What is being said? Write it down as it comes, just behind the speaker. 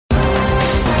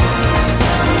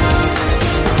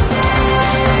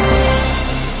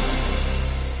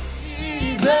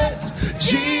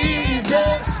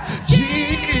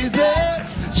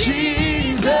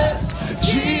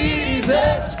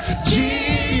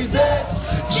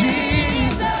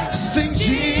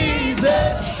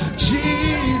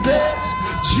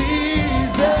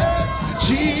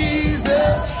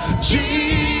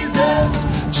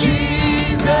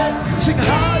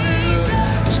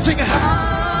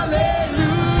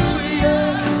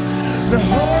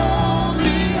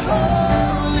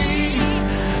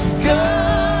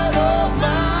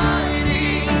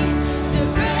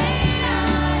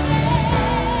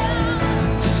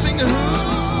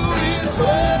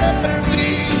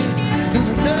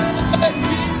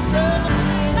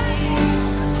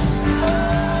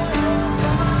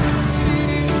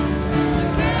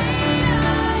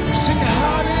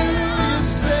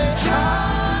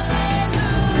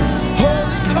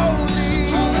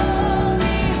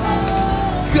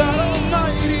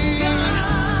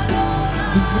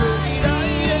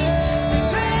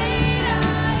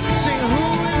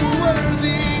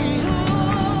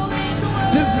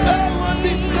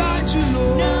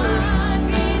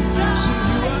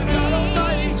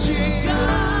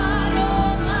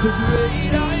The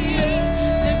great I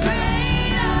am.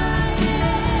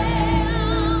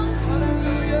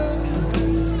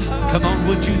 Come on,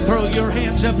 would you throw your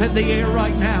hands up in the air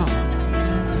right now?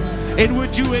 And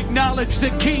would you acknowledge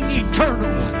the King eternal,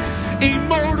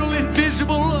 immortal,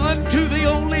 invisible, unto the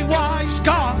only wise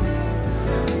God?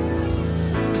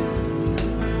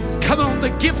 Come on, the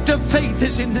gift of faith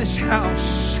is in this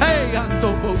house. Hey,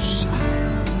 Andobosa.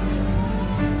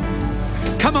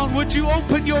 Come on, would you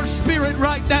open your spirit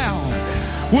right now?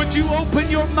 Would you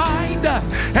open your mind?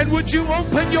 And would you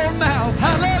open your mouth?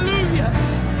 Hallelujah.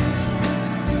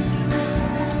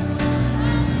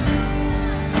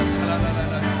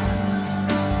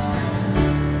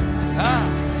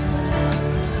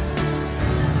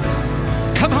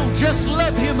 Come on, just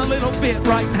love him a little bit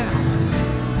right now.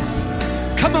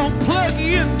 Come on, plug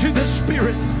into the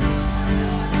Spirit.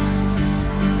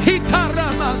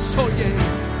 Hitaramasoye.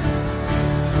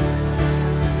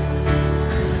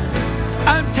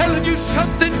 I'm telling you,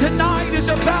 something tonight is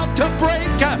about to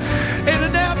break in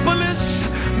Annapolis,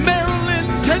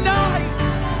 Maryland tonight.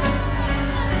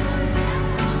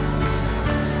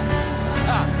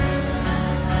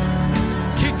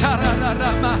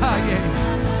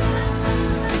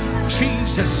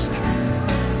 Jesus.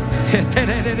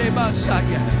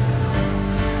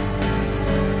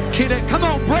 Come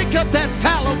on, break up that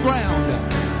fallow ground.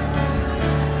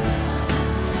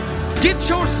 Get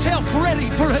yourself ready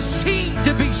for a seed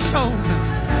to be sown.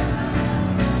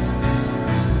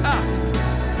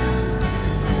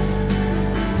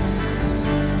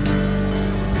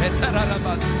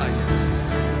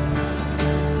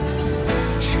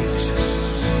 Jesus.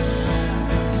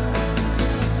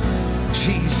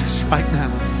 Jesus, right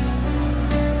now.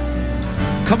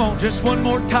 Come on, just one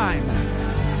more time.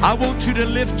 I want you to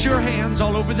lift your hands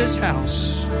all over this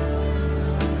house.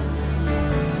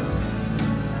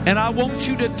 And I want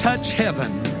you to touch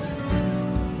heaven.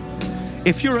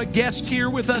 If you're a guest here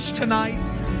with us tonight,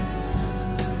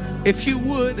 if you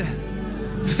would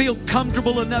feel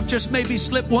comfortable enough, just maybe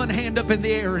slip one hand up in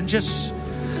the air and just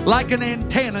like an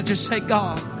antenna, just say,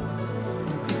 God,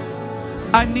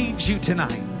 I need you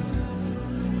tonight.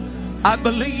 I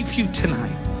believe you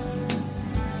tonight.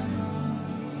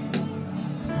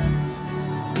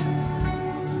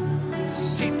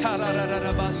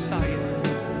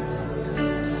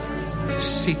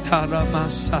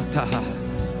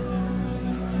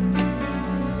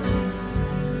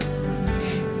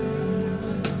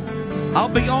 I'll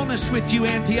be honest with you,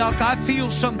 Antioch. I feel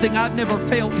something I've never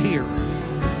felt here.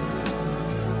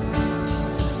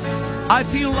 I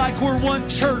feel like we're one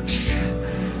church.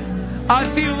 I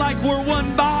feel like we're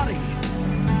one body.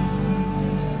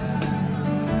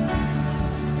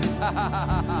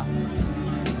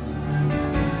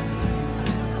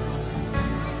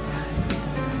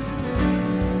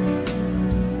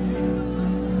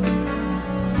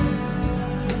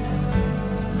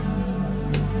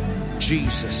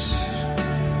 Jesus.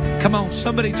 Come on,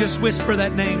 somebody just whisper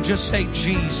that name. Just say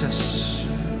Jesus.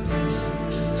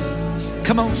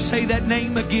 Come on, say that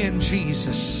name again,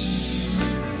 Jesus.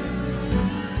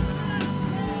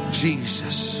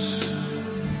 Jesus.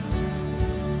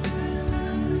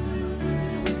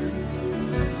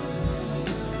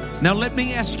 Now let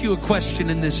me ask you a question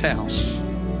in this house.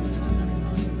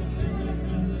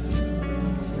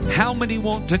 How many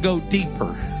want to go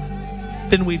deeper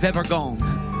than we've ever gone?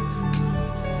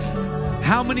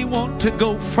 How many want to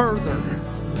go further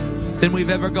than we've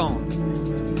ever gone?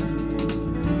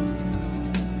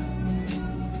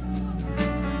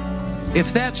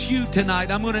 If that's you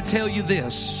tonight, I'm going to tell you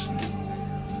this.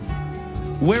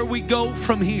 Where we go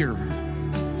from here,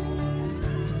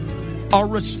 our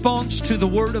response to the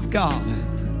Word of God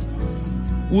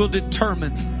will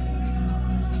determine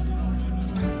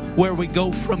where we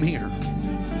go from here.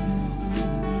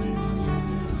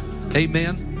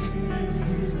 Amen.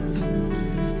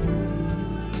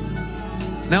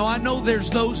 Now I know there's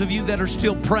those of you that are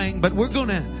still praying, but we're going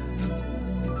to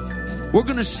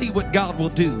see what God will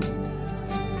do.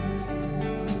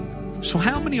 So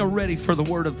how many are ready for the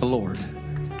word of the Lord?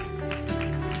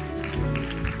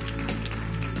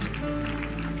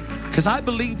 Because I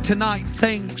believe tonight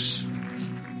things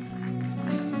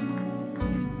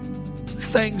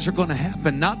are going to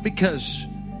happen, not because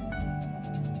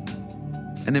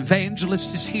an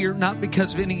evangelist is here, not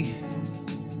because of any,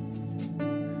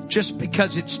 just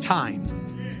because it's time.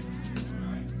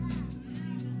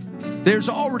 There's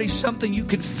already something, you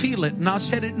can feel it. And I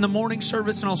said it in the morning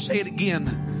service and I'll say it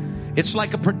again. It's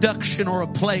like a production or a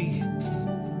play.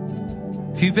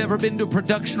 If you've ever been to a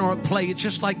production or a play, it's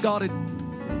just like God had,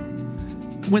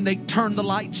 when they turned the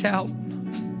lights out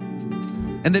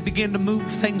And they begin to move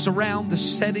things around, the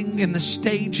setting and the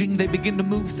staging. They begin to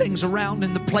move things around,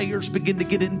 and the players begin to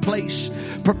get in place,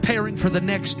 preparing for the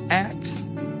next act.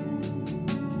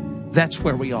 That's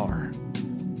where we are.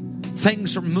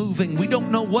 Things are moving. We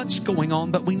don't know what's going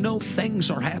on, but we know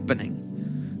things are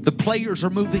happening. The players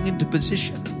are moving into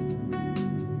position.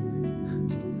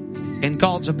 And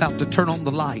God's about to turn on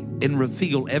the light and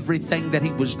reveal everything that He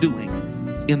was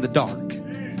doing in the dark.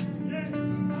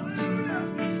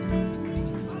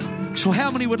 So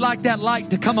how many would like that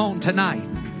light to come on tonight?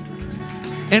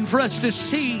 And for us to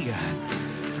see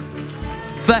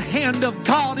the hand of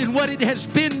God in what it has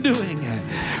been doing.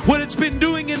 What it's been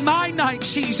doing in my night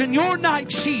season, your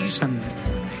night season.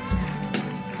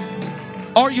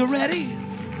 Are you ready?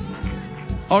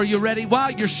 Are you ready?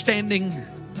 While you're standing,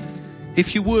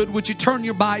 if you would you turn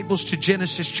your Bibles to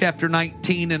Genesis chapter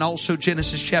 19 and also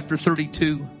Genesis chapter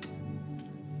 32?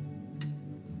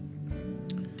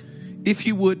 If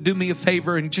you would, do me a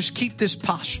favor and just keep this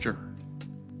posture.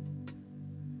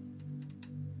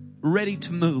 Ready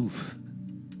to move.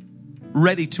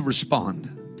 Ready to respond.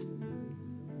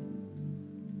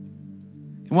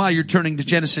 And while you're turning to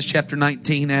Genesis chapter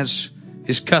 19, as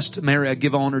is customary, I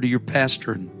give honor to your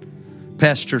pastor and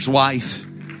pastor's wife.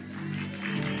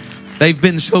 They've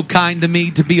been so kind to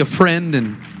me to be a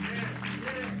friend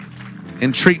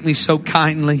and treat me so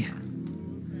kindly.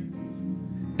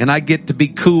 And I get to be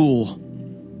cool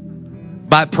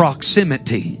by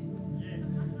proximity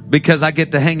because I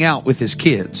get to hang out with his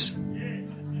kids.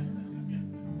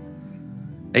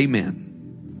 Amen.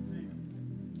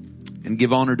 And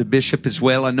give honor to Bishop as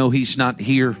well. I know he's not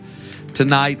here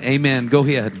tonight. Amen. Go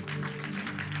ahead.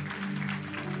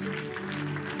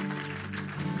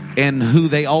 And who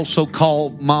they also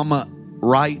call Mama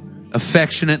Wright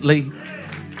affectionately.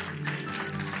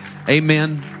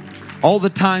 Amen. All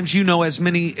the times, you know, as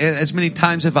many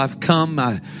times as I've come,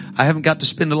 I haven't got to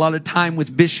spend a lot of time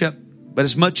with Bishop, but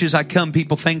as much as I come,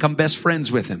 people think I'm best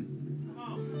friends with him.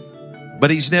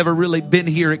 But he's never really been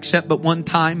here except but one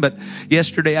time. But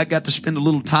yesterday I got to spend a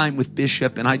little time with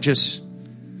Bishop, and I just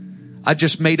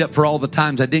made up for all the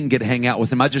times I didn't get to hang out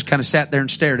with him. I just kind of sat there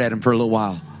and stared at him for a little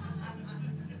while.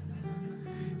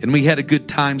 And we had a good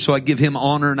time, so I give him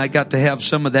honor, and I got to have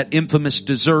some of that infamous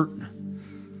dessert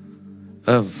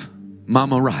of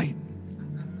Mama Wright.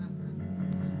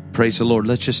 Praise the Lord.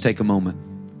 Let's just take a moment.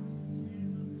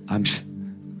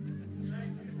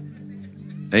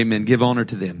 Amen. Give honor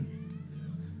to them.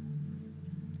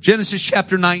 Genesis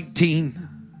chapter 19,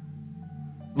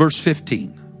 verse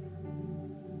 15.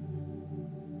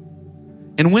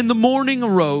 And when the morning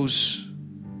arose,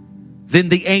 then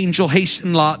the angel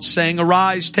hastened Lot, saying,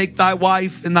 Arise, take thy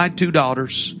wife and thy 2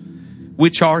 daughters,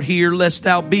 which are here, lest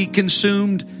thou be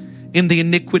consumed in the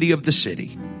iniquity of the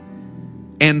city.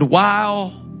 And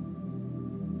while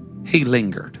he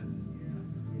lingered,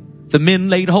 the men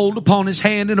laid hold upon his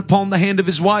hand and upon the hand of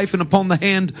his wife and upon the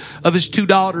hand of his 2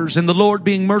 daughters, and the Lord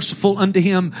being merciful unto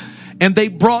him, and they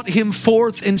brought him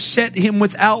forth and set him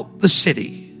without the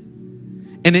city.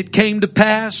 And it came to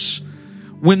pass,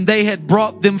 when they had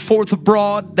brought them forth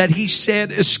abroad, that he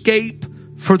said, Escape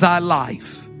for thy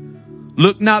life.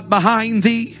 Look not behind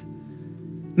thee,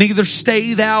 neither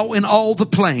stay thou in all the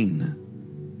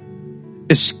plain.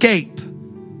 Escape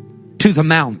to the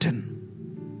mountain.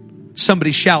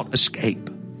 Somebody shout, escape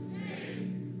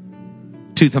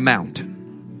to the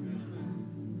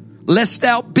mountain, lest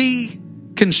thou be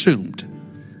consumed.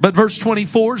 But verse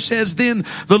 24 says, Then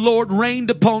the Lord rained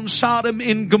upon Sodom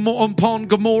and upon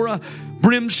Gomorrah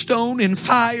brimstone and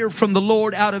fire from the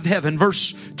Lord out of heaven.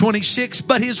 Verse 26,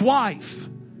 but his wife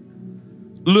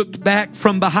looked back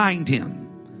from behind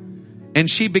him, and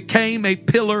she became a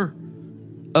pillar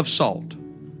of salt.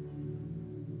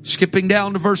 Skipping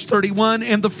down to verse 31,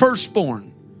 and the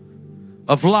firstborn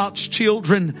of Lot's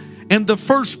children, and the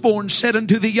firstborn said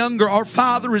unto the younger, Our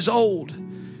father is old,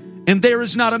 and there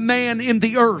is not a man in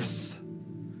the earth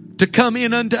to come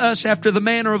in unto us after the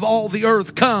manner of all the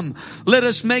earth. Come, let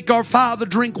us make our father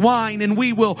drink wine, and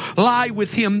we will lie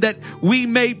with him, that we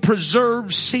may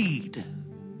preserve seed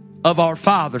of our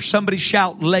father. Somebody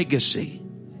shout, legacy.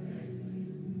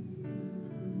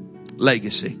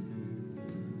 Legacy.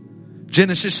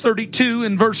 Genesis 32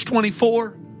 and verse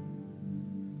 24.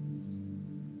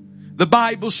 The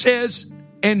Bible says,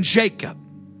 and Jacob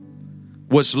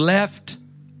was left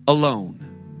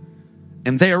alone,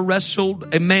 and there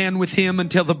wrestled a man with him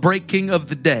until the breaking of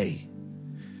the day.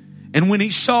 And when he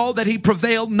saw that he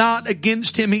prevailed not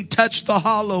against him, he touched the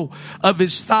hollow of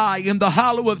his thigh, and the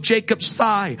hollow of Jacob's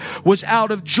thigh was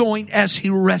out of joint as he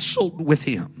wrestled with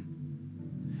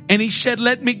him. And he said,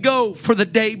 Let me go, for the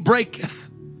day breaketh.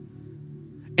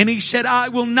 And he said, I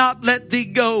will not let thee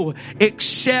go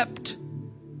except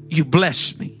you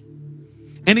bless me.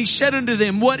 And he said unto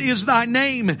them, what is thy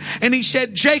name? And he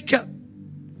said, Jacob.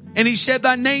 And he said,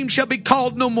 thy name shall be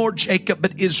called no more Jacob,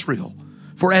 but Israel.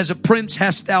 For as a prince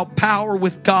hast thou power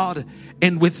with God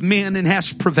and with men, and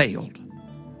hast prevailed.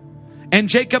 And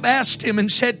Jacob asked him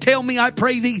and said, tell me, I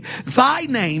pray thee, thy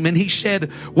name. And he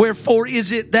said, wherefore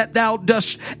is it that thou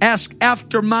dost ask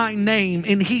after my name?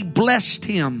 And he blessed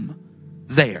him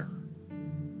there.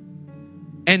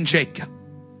 And Jacob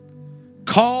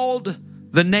called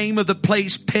the name of the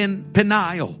place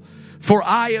Peniel, for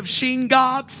I have seen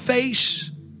God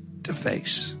face to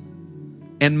face,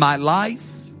 and my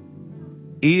life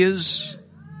is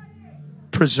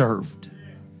preserved.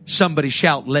 Somebody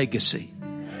shout legacy.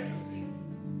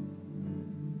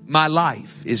 My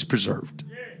life is preserved.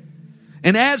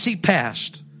 And as he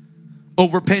passed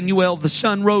over Penuel, the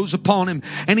sun rose upon him,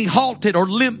 and he halted or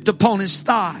limped upon his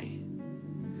thigh.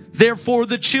 Therefore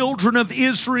the children of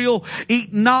Israel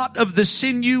eat not of the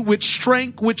sinew which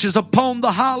shrank, which is upon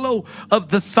the hollow of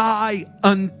the thigh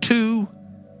unto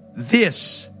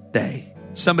this day.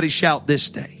 Somebody shout this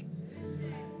day.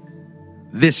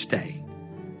 This day.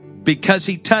 Because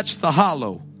he touched the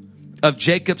hollow of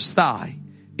Jacob's thigh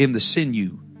in the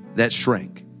sinew that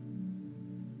shrank.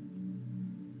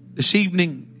 This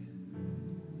evening,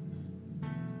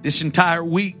 this entire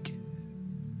week,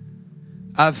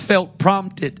 I've felt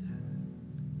prompted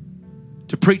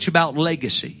to preach about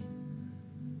legacy.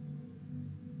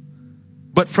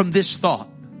 But from this thought,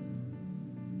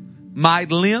 my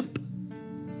limp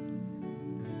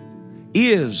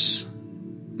is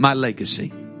my legacy.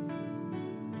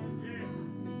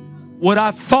 What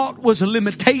I thought was a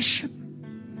limitation,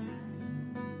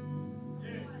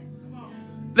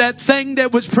 that thing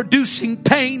that was producing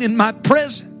pain in my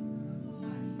present,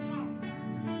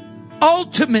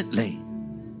 ultimately,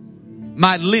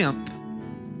 my limp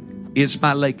is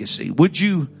my legacy. Would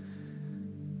you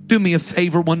do me a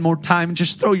favor one more time and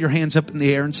just throw your hands up in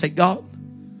the air and say, God,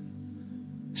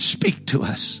 speak to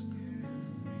us.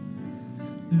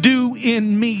 Do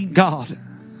in me, God,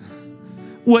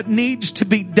 what needs to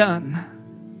be done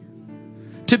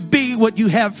to be what you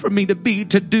have for me to be,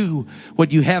 to do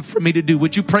what you have for me to do.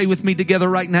 Would you pray with me together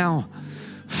right now?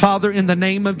 Father, in the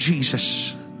name of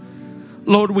Jesus,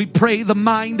 Lord, we pray the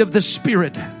mind of the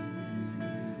Spirit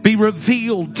be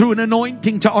revealed through an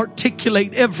anointing to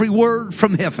articulate every word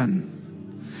from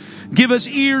heaven. Give us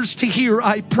ears to hear,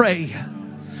 I pray,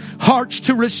 hearts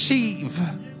to receive.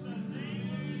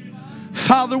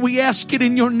 Father, we ask it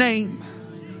in your name.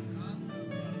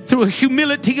 Through a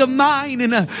humility of mind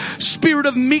and a spirit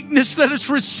of meekness, let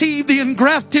us receive the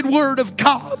engrafted word of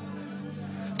God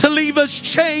to leave us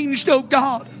changed, oh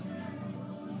God,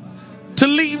 to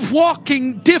leave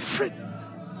walking different.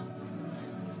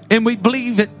 And we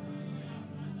believe it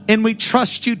and we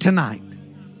trust you tonight.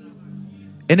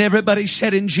 And everybody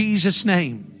said in Jesus'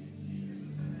 name,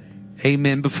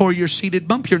 amen. Before you're seated,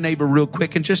 bump your neighbor real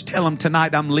quick and just tell him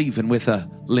tonight I'm leaving with a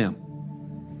limp.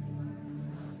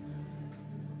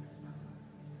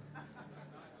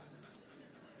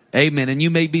 Amen. And you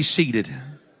may be seated.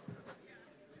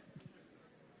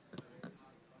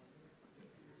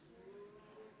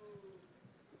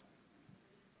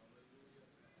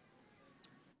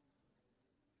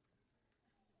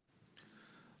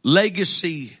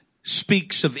 Legacy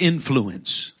speaks of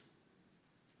influence.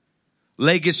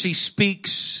 Legacy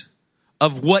speaks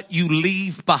of what you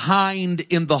leave behind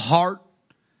in the heart,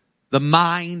 the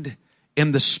mind,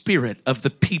 and the spirit of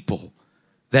the people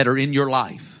that are in your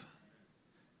life.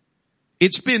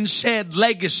 It's been said,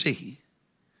 legacy,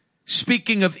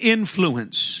 speaking of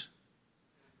influence.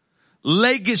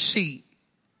 Legacy,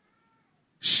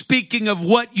 speaking of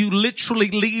what you literally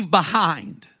leave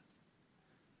behind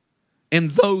in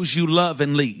those you love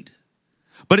and lead.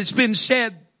 But it's been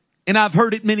said, and I've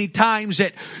heard it many times,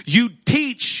 that you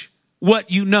teach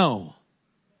what you know,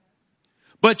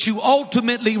 but you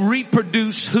ultimately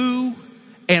reproduce who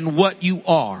and what you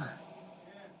are.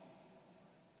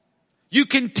 You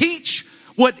can teach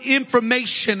what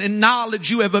information and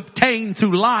knowledge you have obtained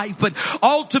through life, but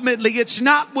ultimately it's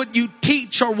not what you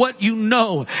teach or what you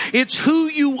know. It's who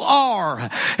you are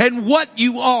and what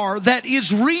you are that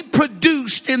is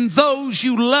reproduced in those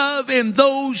you love and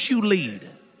those you lead.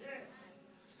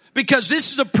 Because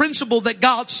this is a principle that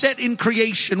God set in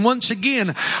creation. Once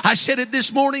again, I said it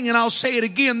this morning and I'll say it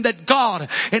again, that God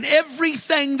and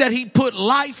everything that He put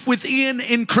life within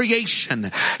in creation,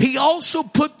 He also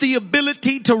put the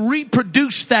ability to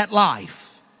reproduce that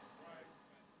life.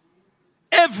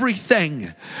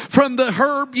 everything from the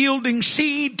herb yielding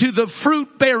seed to the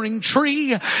fruit bearing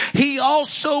tree. He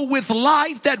also, with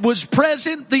life that was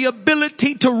present, the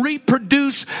ability to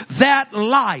reproduce that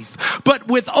life, but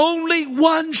with only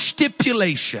one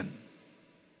stipulation.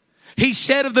 He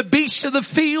said of the beasts of the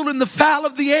field and the fowl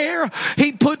of the air,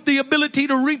 he put the ability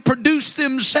to reproduce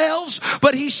themselves,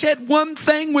 but he said one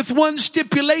thing with one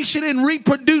stipulation in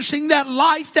reproducing that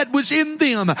life that was in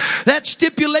them. That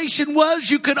stipulation was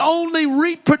you could only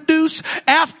reproduce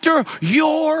after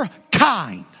your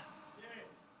kind.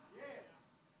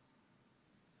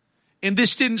 And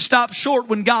this didn't stop short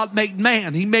when God made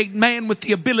man. He made man with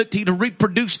the ability to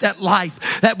reproduce that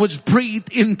life that was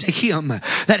breathed into him.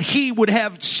 That he would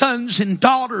have sons and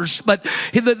daughters. But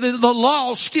the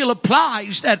law still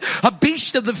applies that a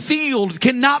beast of the field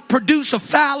cannot produce a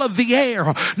fowl of the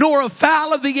air. Nor a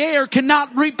fowl of the air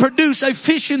cannot reproduce a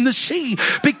fish in the sea.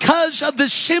 Because of the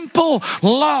simple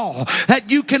law that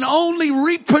you can only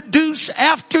reproduce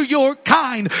after your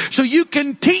kind. So you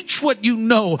can teach what you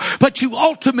know, but you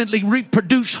ultimately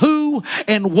reproduce who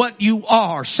and what you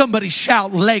are. Somebody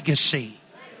shout legacy.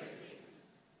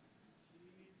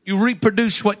 You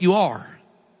reproduce what you are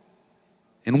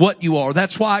and what you are.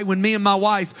 That's why when me and my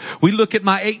wife, we look at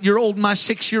my 8-year-old and my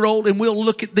 6-year-old and we'll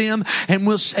look at them and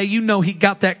we'll say, you know, he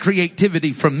got that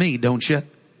creativity from me, don't you?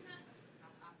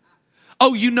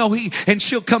 Oh, you know and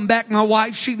she'll come back, my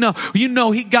wife, he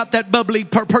got that bubbly,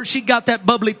 she got that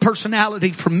bubbly personality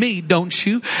from me, don't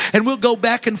you? And we'll go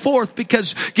back and forth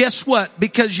because guess what?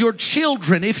 Because your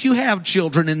children, if you have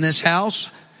children in this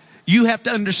house, you have to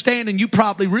understand and you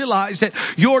probably realize that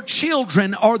your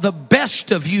children are the best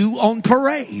of you on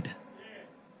parade.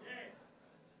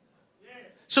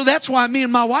 So that's why me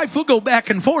and my wife will go back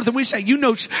and forth and we say, you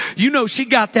know, she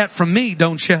got that from me,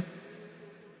 don't you?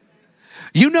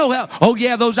 You know how, oh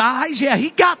yeah, those eyes, yeah, he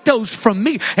got those from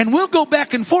me. And we'll go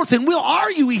back and forth and we'll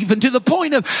argue even to the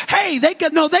point of, hey, they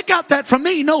got that from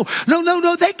me. No,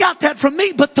 they got that from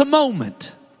me. But the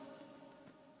moment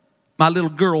my little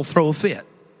girl throw a fit,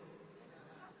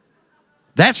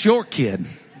 that's your kid.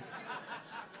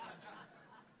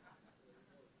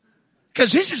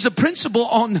 Because this is a principle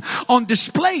on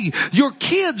display. Your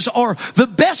kids are the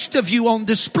best of you on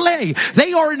display.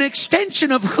 They are an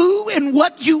extension of who and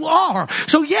what you are.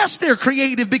 So yes, they're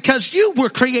creative because you were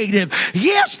creative.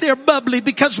 Yes, they're bubbly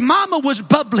because mama was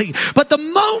bubbly. But the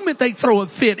moment they throw a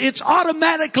fit, it's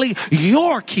automatically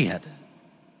your kid,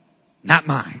 not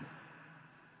mine.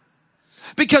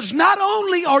 Because not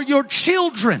only are your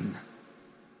children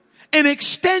an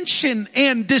extension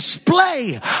and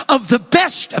display of the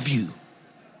best of you,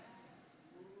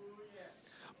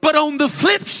 but on the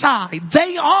flip side,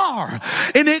 they are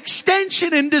an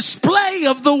extension and display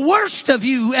of the worst of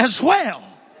you as well.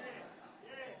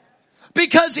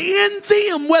 Because in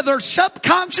them, whether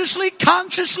subconsciously,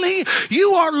 consciously,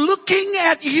 you are looking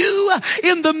at you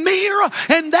in the mirror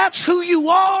and that's who you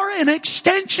are, an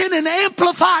extension, an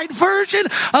amplified version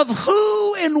of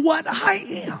who and what I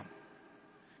am.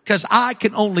 Because I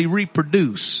can only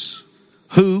reproduce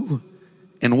who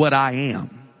and what I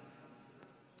am.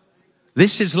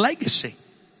 This is legacy.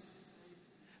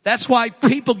 That's why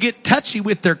people get touchy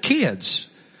with their kids.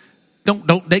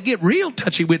 Don't they get real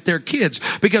touchy with their kids?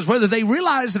 Because whether they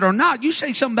realize it or not, you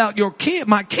say something about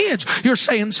my kids, you're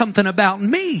saying something about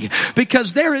me.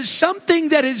 Because there is something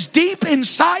that is deep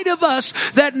inside of us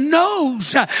that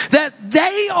knows that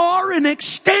they are an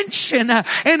extension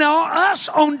and are us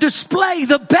on display,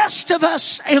 the best of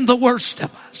us and the worst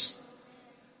of us.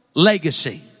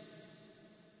 Legacy.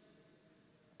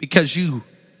 Because you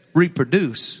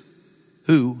reproduce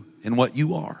who and what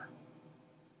you are.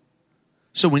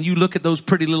 So when you look at those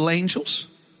pretty little angels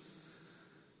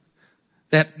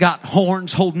that got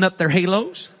horns holding up their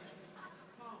halos,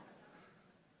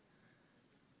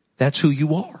 that's who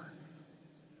you are.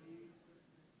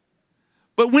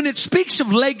 But when it speaks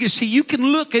of legacy, you can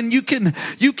look and you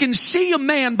can see a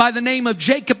man by the name of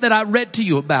Jacob that I read to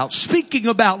you about, speaking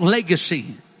about legacy.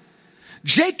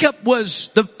 Jacob was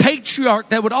the patriarch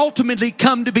that would ultimately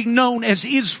come to be known as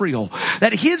Israel.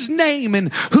 That his name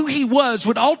and who he was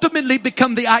would ultimately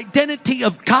become the identity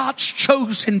of God's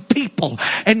chosen people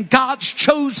and God's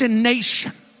chosen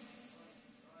nation.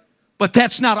 But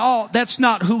that's not all. That's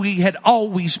not who he had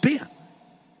always been.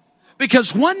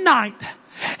 Because one night,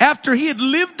 after he had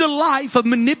lived a life of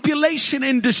manipulation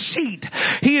and deceit,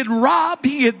 he had robbed,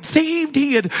 he had thieved,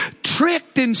 he had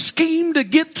tricked and schemed to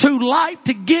get through life,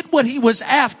 to get what he was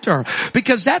after.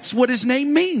 Because that's what his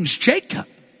name means, Jacob.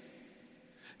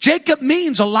 Jacob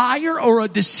means a liar or a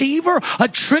deceiver, a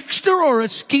trickster or a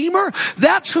schemer.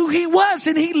 That's who he was,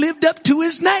 and he lived up to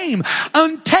his name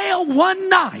until one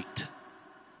night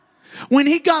When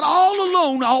he got all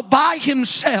alone, all by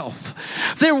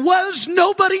himself, there was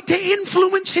nobody to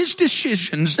influence his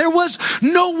decisions. There was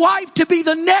no wife to be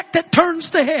the neck that turns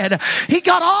the head. He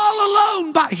got all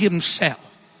alone by himself.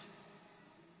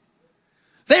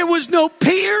 There was no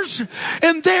peers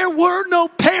and there were no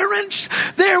parents.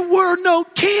 There were no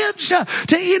kids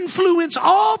to influence.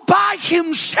 All by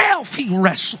himself he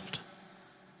wrestled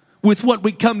with what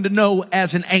we come to know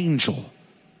as an angel,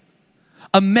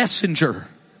 a messenger,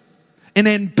 an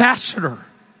ambassador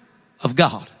of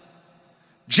God.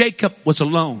 Jacob was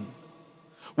alone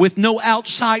with no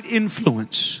outside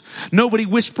influence, nobody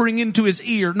whispering into his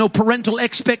ear, no parental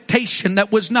expectation that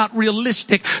was not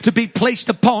realistic to be placed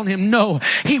upon him. No,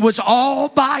 he was all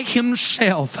by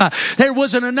himself. There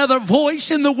wasn't another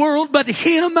voice in the world but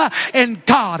him and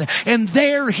God. And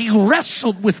there he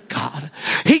wrestled with God.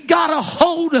 He got a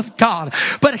hold of God,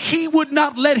 but he would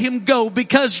not let him go,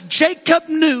 because Jacob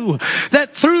knew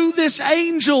that through this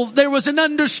angel there was an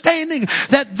understanding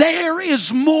that there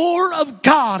is more of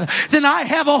God than I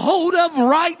have a hold of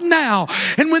right now.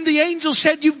 And when the angel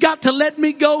said, "You've got to let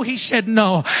me go," he said,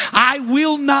 "No, I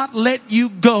will not let you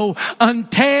go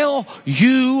until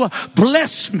you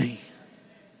bless me."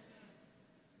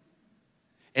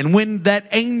 And when that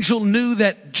angel knew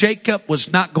that Jacob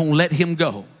was not going to let him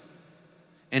go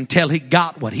until he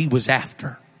got what he was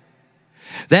after,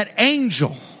 that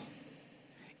angel,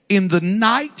 in the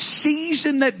night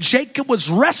season that Jacob was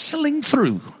wrestling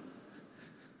through,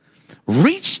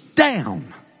 reached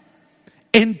down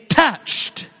and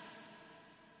touched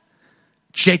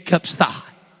Jacob's thigh.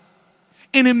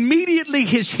 And immediately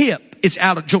his hip is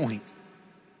out of joint.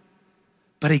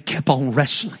 But he kept on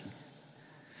wrestling.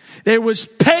 There was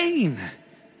pain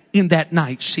in that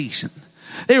night season.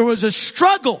 There was a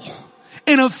struggle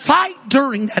in a fight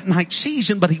during that night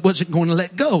season, but he wasn't going to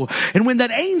let go. And when that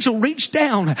angel reached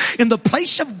down in the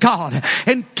place of God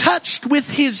and touched with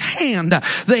his hand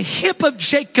the hip of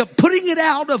Jacob, putting it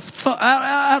out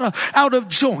of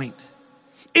joint,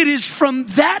 it is from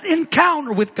that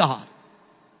encounter with God,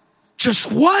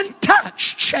 just one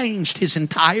touch changed his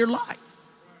entire life.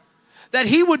 That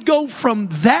he would go from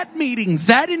that meeting,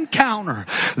 that encounter,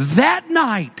 that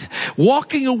night,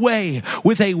 walking away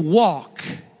with a walk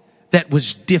that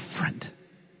was different.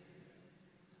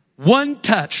 One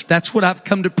touch, that's what I've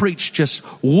come to preach. Just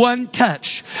one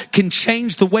touch can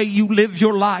change the way you live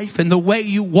your life and the way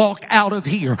you walk out of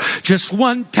here. Just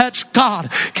one touch,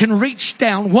 God can reach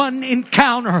down. One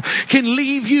encounter can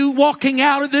leave you walking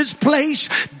out of this place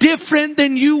different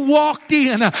than you walked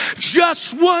in.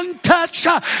 Just one touch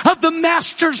of the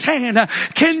Master's hand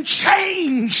can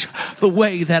change the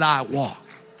way that I walk.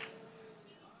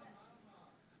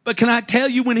 But can I tell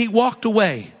you, when he walked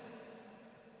away,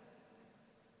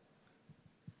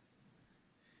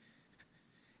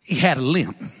 he had a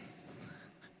limp.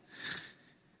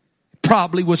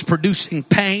 Probably was producing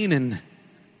pain.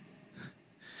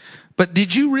 But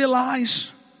did you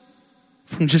realize,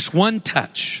 from just one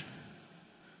touch,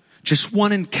 just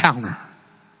one encounter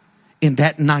in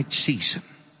that night season,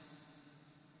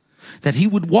 that he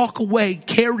would walk away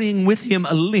carrying with him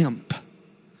a limp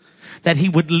that he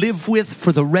would live with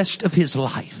for the rest of his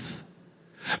life?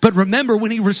 But remember,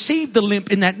 when he received the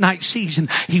limp in that night season,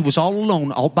 he was all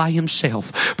alone, all by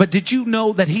himself. But did you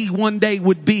know that he one day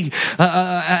would be,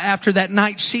 after that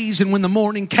night season, when the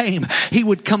morning came, he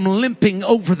would come limping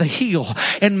over the hill,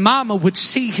 and mama would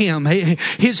see him,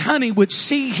 his honey would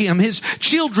see him, his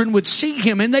children would see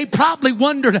him, and they probably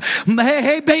wondered,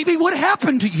 hey baby, what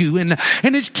happened to you?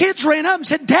 And his kids ran up and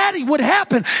said, Daddy, what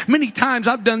happened? Many times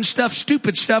I've done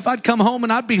stupid stuff. I'd come home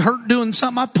and I'd be hurt doing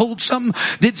something. I pulled something,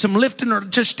 did some lifting,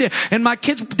 or and my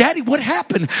kids, Daddy, what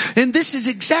happened? And this is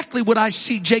exactly what I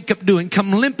see Jacob doing,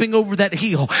 come limping over that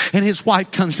hill. And his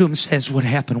wife comes to him and says, what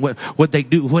happened? What'd they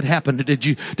do? What happened?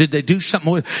 Did they do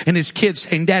something? And his kids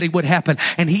saying, Daddy, what happened?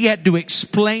 And he had to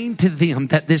explain to them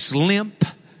that this limp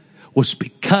was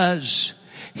because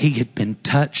he had been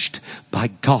touched by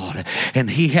God. And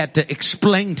he had to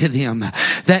explain to them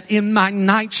that in my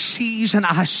night season,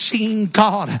 I seen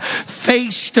God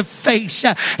face to face.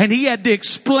 And he had to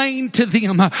explain to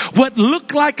them what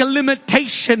looked like a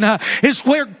limitation is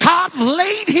where God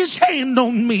laid his hand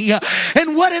on me.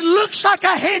 And what it looks like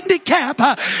a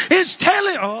handicap is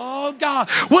telling, oh God,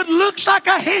 what looks like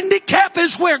a handicap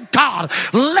is where God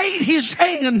laid his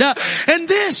hand. And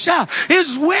this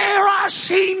is where I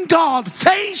seen God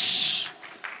face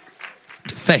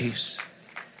to face.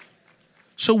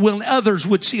 So when others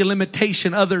would see a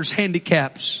limitation, others'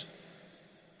 handicaps,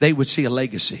 they would see a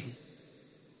legacy.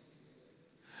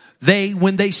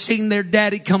 When they seen their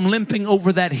daddy come limping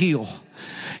over that hill,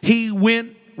 he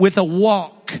went with a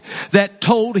walk walk that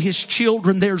told his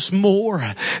children there's more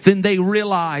than they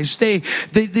realized.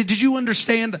 Did you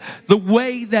understand the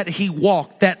way that he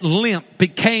walked? That limp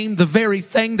became the very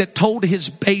thing that told his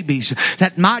babies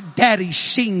that my daddy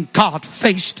seen God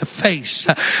face to face.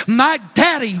 My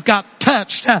daddy got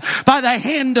touched by the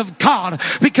hand of God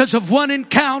because of one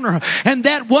encounter, and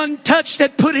that one touch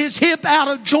that put his hip out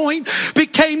of joint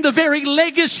became the very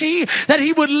legacy that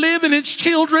he would live in his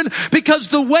children, because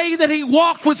the way that he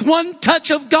walked with one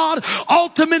touch of God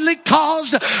ultimately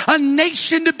caused a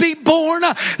nation to be born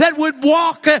that would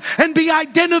walk and be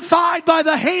identified by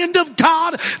the hand of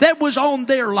God that was on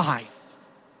their life.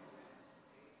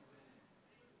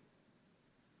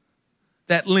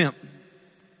 That limp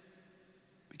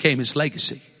became his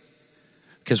legacy,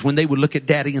 because when they would look at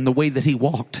daddy and the way that he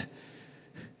walked,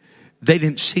 they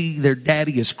didn't see their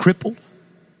daddy as crippled.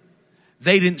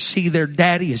 They didn't see their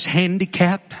daddy as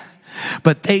handicapped.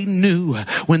 But they knew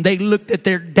when they looked at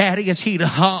their daddy as he'd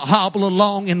hobble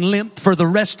along and limp for the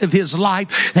rest of his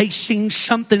life, they seen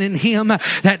something in him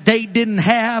that they didn't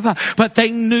have, but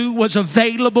they knew was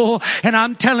available. And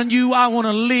I'm telling you, I want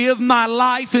to live my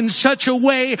life in such a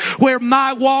way where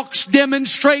my walks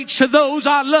demonstrates to those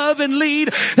I love and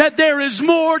lead that there is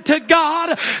more to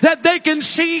God, that they can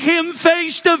see him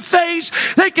face to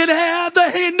face. They can have the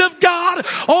hand of God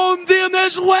on them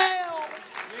as well.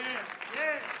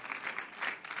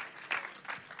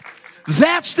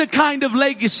 That's the kind of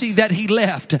legacy that he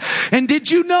left. And did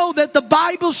you know that the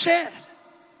Bible said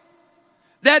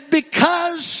that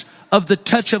because of the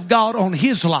touch of God on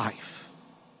his life,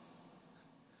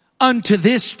 unto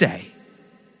this day,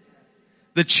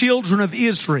 the children of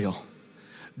Israel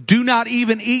do not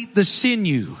even eat the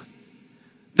sinew,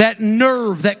 that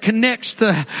nerve that connects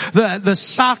the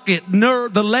socket,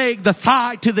 nerve, the leg, the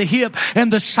thigh to the hip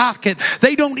and the socket.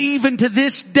 They don't even to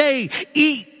this day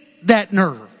eat that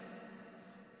nerve.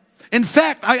 In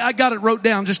fact, I got it wrote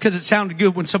down just because it sounded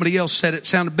good when somebody else said it. It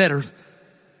sounded better.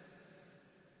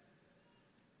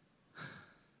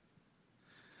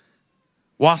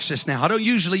 Watch this now. I don't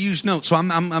usually use notes, so I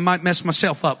might mess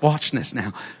myself up watching this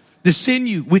now. The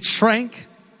sinew which shrank,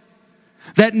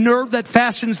 that nerve that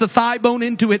fastens the thigh bone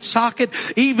into its socket,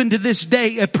 even to this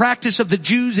day, a practice of the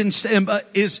Jews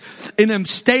is in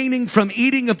abstaining from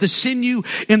eating of the sinew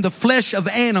in the flesh of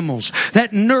animals.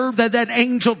 That nerve that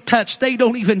angel touched, they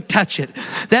don't even touch it.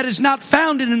 That is not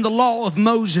found in the law of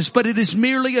Moses, but it is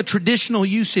merely a traditional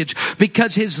usage,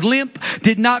 because his limp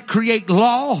did not create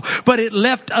law, but it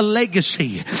left a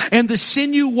legacy. And the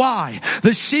sinew, why?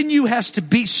 The sinew has to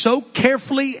be so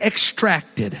carefully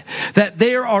extracted that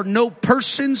there are no person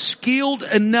skilled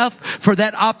enough for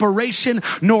that operation,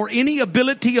 nor any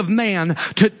ability of man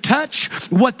to touch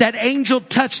what that angel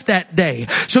touched that day.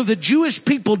 So the Jewish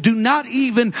people do not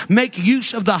even make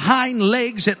use of the hind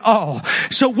legs at all.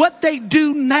 So what they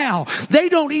do now, they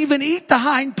don't even eat the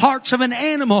hind parts of an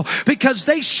animal, because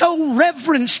they so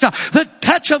reverenced the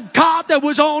touch of God that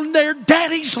was on their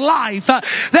daddy's life,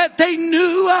 that they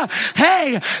knew,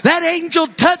 hey, that angel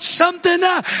touched something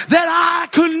that I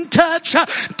couldn't touch.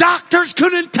 Doctors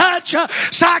couldn't touch.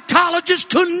 Psychologists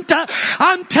couldn't touch.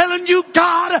 I'm telling you,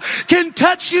 God can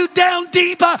touch you down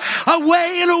deep,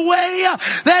 away in a way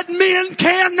that men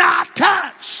cannot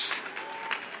touch.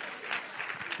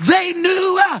 They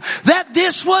knew that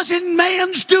this wasn't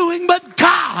man's doing, but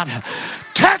God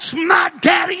touched my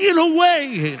daddy in a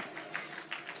way.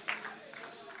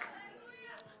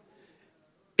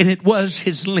 And it was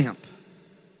his limp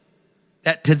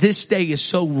that to this day is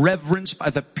so reverenced by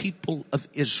the people of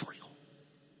Israel,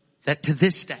 that to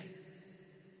this day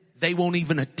they won't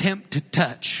even attempt to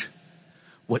touch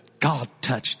what God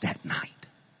touched that night.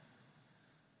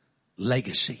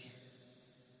 Legacy.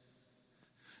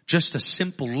 Just a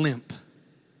simple limp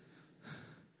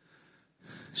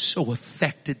so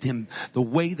affected him, the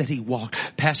way that he walked.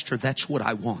 Pastor, that's what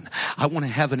I want. I want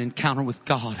to have an encounter with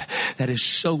God that is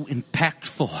so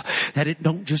impactful that it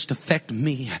don't just affect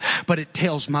me, but it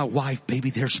tells my wife,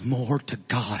 baby, there's more to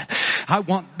God. I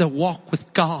want to walk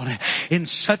with God in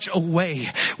such a way,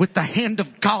 with the hand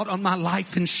of God on my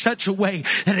life in such a way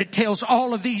that it tells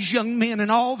all of these young men and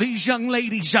all these young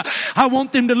ladies, I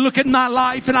want them to look at my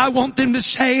life and I want them to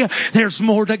say, there's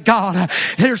more to God.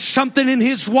 There's something in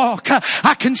his walk.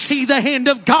 I can see the hand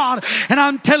of God. And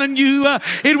I'm telling you,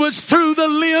 it was through the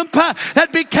limp that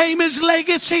became his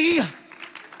legacy.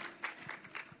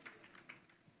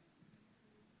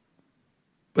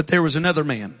 But there was another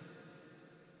man.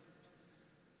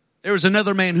 There was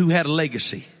another man who had a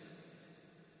legacy.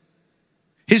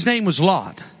 His name was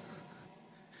Lot.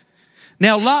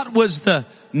 Now, Lot was the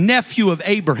nephew of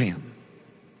Abraham.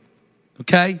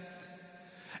 Okay?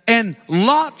 And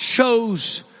Lot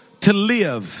chose to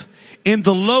live in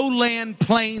the lowland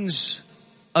plains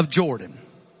of Jordan.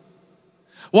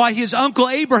 Why, his uncle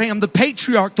Abraham, the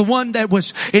patriarch, the one that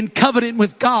was in covenant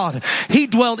with God, he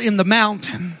dwelt in the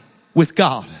mountain with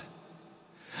God.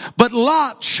 But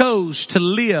Lot chose to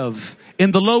live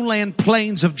in the lowland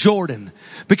plains of Jordan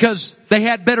because they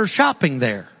had better shopping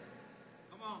there.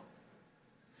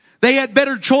 They had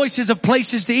better choices of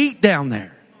places to eat down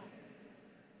there.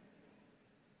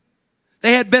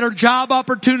 They had better job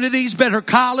opportunities, better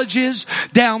colleges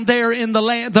down there in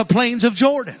the plains of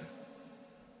Jordan.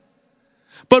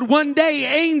 But one day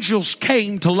angels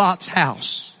came to Lot's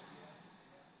house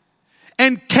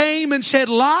and came and said,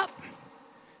 Lot,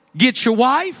 get your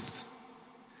wife,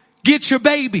 get your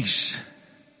babies,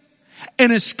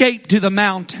 and escape to the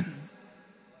mountain.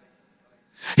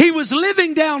 He was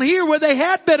living down here where they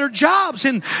had better jobs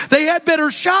and they had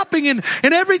better shopping and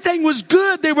everything was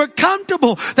good. They were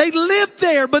comfortable. They lived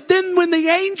there. But then when the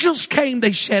angels came,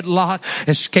 they said, Lot,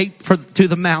 escape to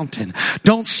the mountain.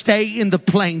 Don't stay in the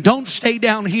plain. Don't stay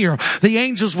down here. The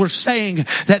angels were saying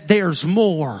that there's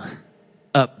more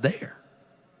up there.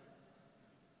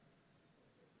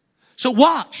 So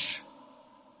watch.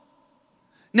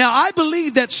 Now, I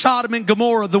believe that Sodom and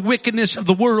Gomorrah, the wickedness of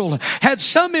the world, had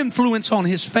some influence on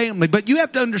his family. But you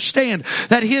have to understand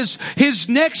that his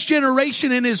next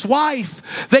generation and his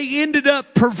wife, they ended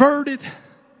up perverted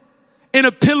in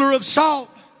a pillar of salt.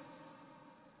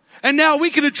 And now we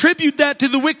can attribute that to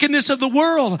the wickedness of the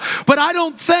world. But I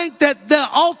don't think that the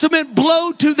ultimate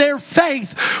blow to their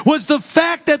faith was the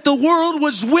fact that the world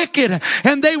was wicked.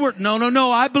 And they were, no,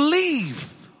 I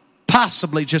believe,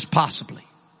 possibly, just possibly,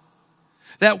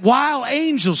 that while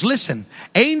angels, listen,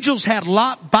 angels had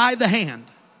Lot by the hand.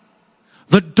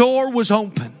 The door was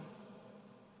open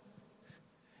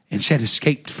and said,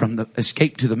 escape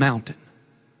to the mountain.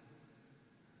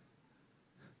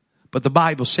 But the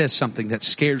Bible says something that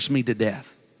scares me to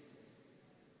death.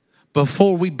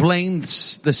 Before we blame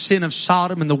the sin of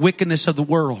Sodom and the wickedness of the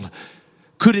world,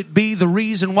 could it be the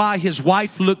reason why his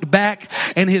wife looked back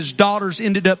and his daughters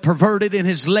ended up perverted and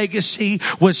his legacy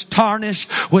was tarnished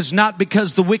was not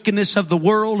because the wickedness of the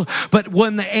world, but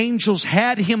when the angels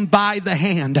had him by the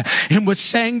hand and was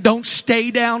saying, don't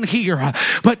stay down here,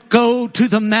 but go to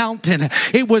the mountain.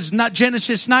 It was not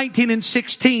Genesis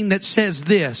 19:16 that says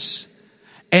this.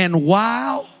 And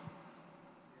while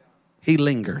he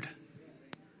lingered,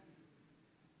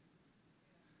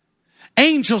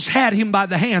 angels had him by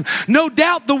the hand. No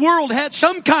doubt the world had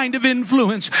some kind of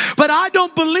influence, but I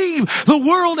don't believe the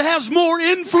world has more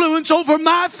influence over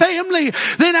my family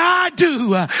than I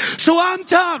do. So I'm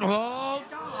talking, oh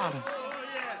God.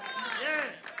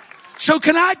 So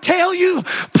can I tell you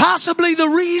possibly the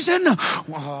reason?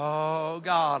 Oh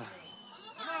God.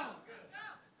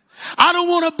 I don't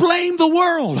want to blame the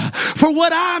world for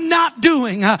what I'm not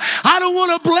doing. I don't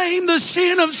want to blame the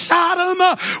sin of Sodom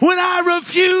when I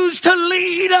refuse to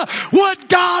lead what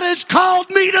God has called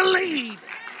me to lead.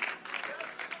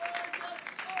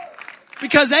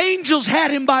 Because angels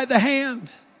had him by the hand.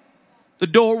 The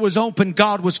door was open.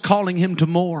 God was calling him to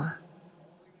more.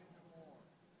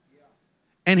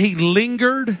 And he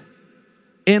lingered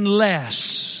in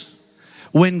less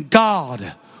when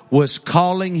God was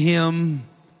calling him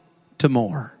to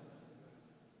more.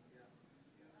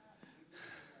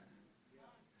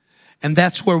 And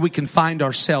that's where we can find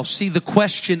ourselves. See, the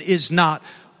question is not,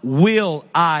 will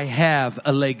I have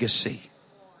a legacy?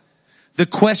 The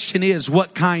question is,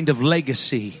 what kind of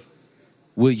legacy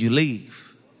will you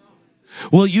leave?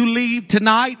 Will you leave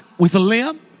tonight with a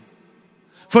limp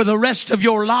for the rest of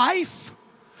your life?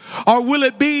 Or will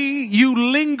it be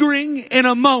you lingering in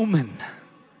a moment?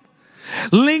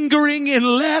 Lingering in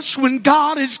less when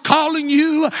God is calling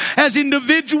you as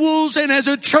individuals and as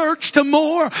a church to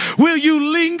more? Will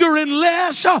you linger in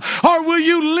less or will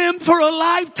you limp for a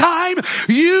lifetime?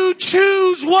 You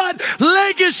choose what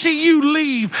legacy you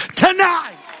leave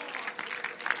tonight.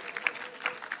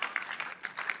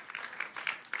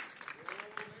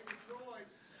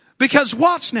 Because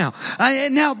watch now.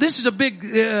 Now this is a big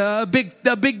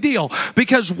deal.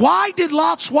 Because why did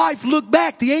Lot's wife look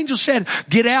back? The angel said,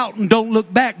 get out and don't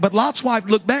look back. But Lot's wife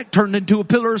looked back, turned into a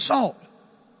pillar of salt.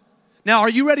 Now, are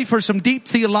you ready for some deep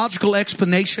theological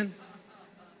explanation?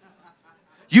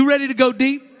 You ready to go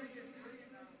deep?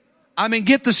 I mean,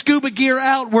 get the scuba gear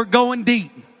out. We're going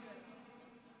deep.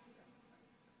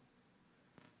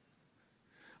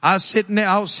 I was sitting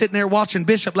there watching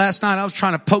Bishop last night. I was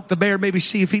trying to poke the bear, maybe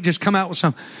see if he'd just come out with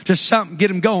something, get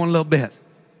him going a little bit.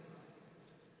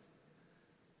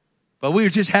 But we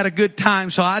just had a good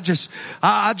time, so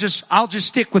I'll just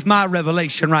stick with my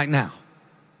revelation right now.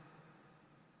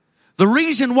 The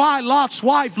reason why Lot's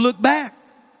wife looked back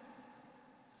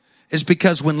is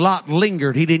because when Lot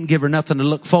lingered, he didn't give her nothing to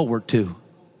look forward to.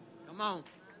 Come on.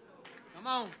 Come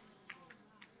on.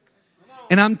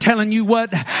 And I'm telling you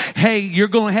what, hey, you're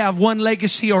going to have one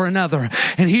legacy or another.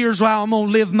 And here's how I'm going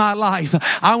to live my life.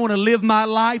 I want to live my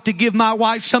life to give my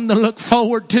wife something to look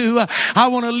forward to. I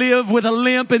want to live with a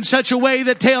limp in such a way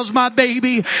that tells my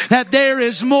baby that there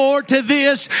is more to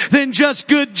this than just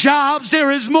good jobs.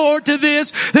 There is more to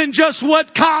this than just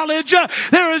what college.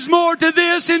 There is more to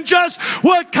this than just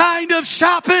what kind of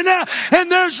shopping.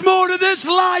 And there's more to this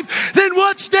life than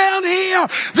what's down here.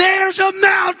 There's a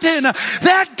mountain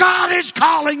that God is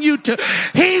calling you to.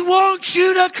 He wants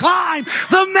you to climb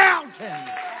the mountain.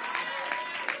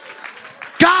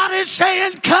 God is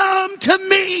saying, come to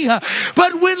me.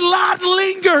 But when Lot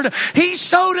lingered, he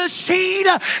sowed a seed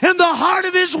in the heart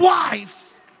of his wife.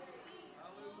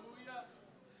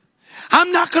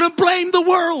 I'm not going to blame the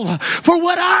world for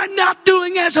what I'm not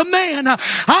doing as a man.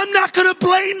 I'm not going to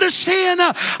blame the sin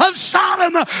of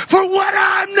Sodom for what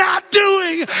I'm not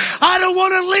doing. I don't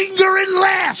want to linger in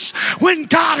less when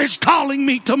God is calling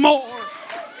me to more.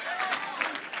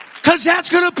 Because that's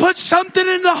going to put something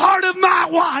in the heart of my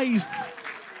wife.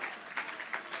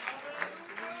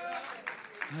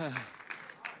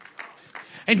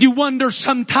 And you wonder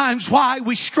sometimes why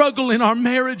we struggle in our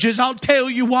marriages. I'll tell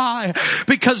you why.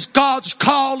 Because God's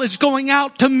call is going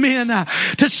out to men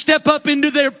to step up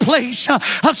into their place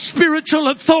of spiritual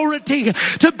authority,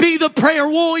 to be the prayer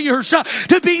warriors,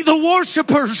 to be the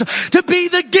worshipers, to be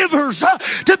the givers,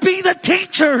 to be the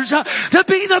teachers, to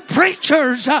be the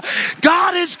preachers.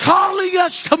 God is calling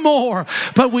us to more,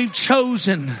 but we've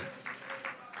chosen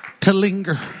to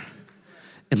linger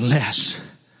in less.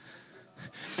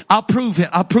 I'll prove it.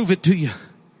 I'll prove it to you.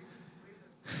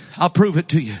 I'll prove it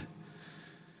to you.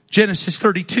 Genesis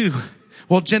 32.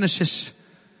 Well, Genesis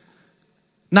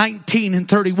 19 and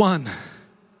 31.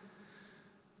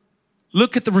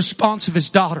 Look at the response of his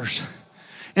daughters.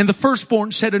 And the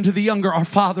firstborn said unto the younger, our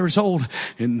father is old,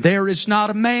 and there is not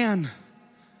a man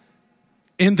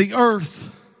in the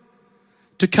earth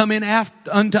to come in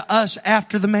unto us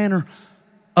after the manner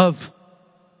of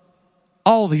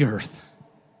all the earth.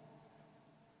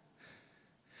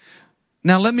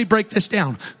 Now let me break this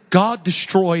down. God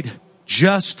destroyed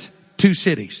just 2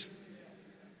 cities.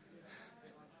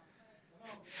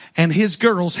 And his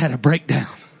girls had a breakdown.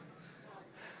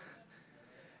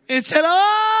 It said,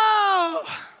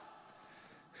 oh,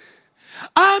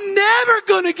 I'm never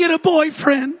going to get a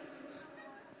boyfriend.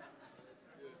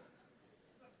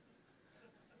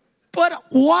 But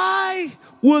why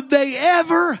would they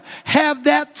ever have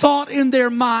that thought in their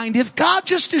mind? If God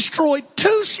just destroyed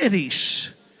 2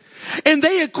 cities, and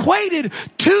they equated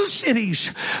 2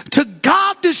 cities to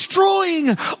God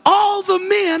destroying all the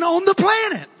men on the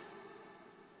planet.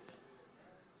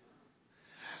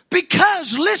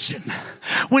 Because, listen,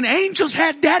 when angels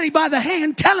had daddy by the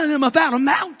hand telling him about a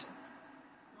mountain,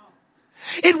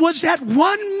 it was that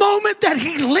one moment that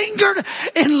he lingered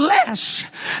in less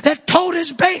that told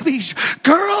his babies,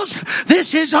 girls,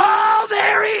 this is all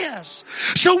there is.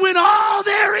 So when all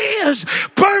there is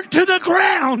burnt to the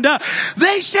ground,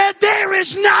 they said there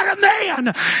is not a man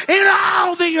in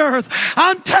all the earth.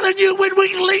 I'm telling you, when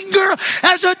we linger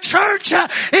as a church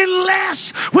in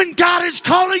less, when God is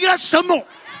calling us some more,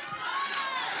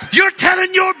 you're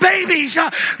telling your babies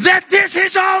that this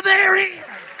is all there is.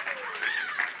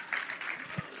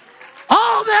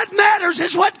 All that matters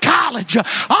is what college. All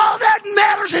that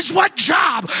matters is what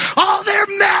job. All that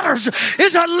matters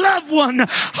is a loved one.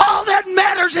 All that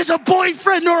matters is a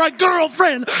boyfriend or a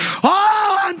girlfriend.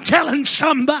 Oh, I'm telling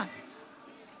somebody.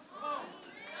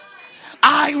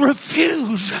 I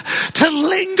refuse to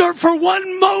linger for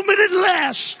one moment and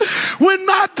less when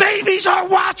my babies are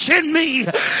watching me,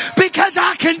 because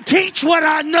I can teach what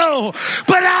I know,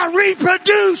 but I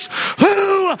reproduce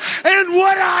who and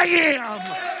what I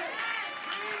am.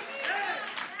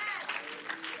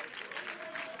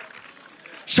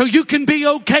 So you can be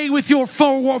okay with your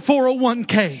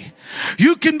 401k.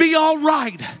 You can be all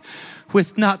right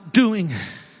with not doing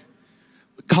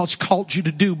what God's called you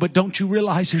to do. But don't you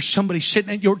realize there's somebody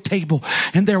sitting at your table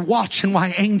and they're watching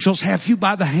why angels have you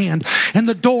by the hand and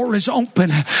the door is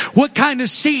open? What kind of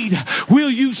seed will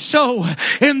you sow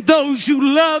in those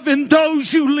you love and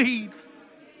those you lead?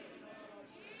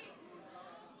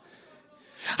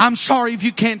 I'm sorry if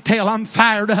you can't tell. I'm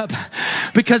fired up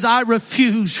because I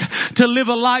refuse to live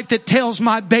a life that tells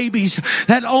my babies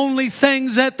that only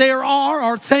things that there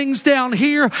are things down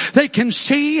here they can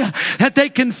see, that they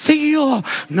can feel.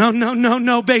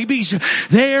 No, babies.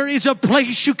 There is a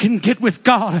place you can get with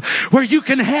God where you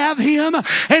can have Him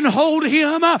and hold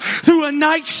Him through a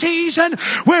night season,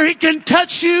 where He can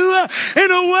touch you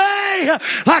in a way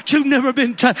like you've never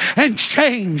been touched and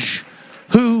change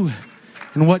who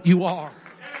and what you are.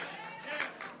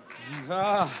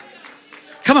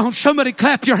 Come on, somebody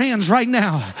clap your hands right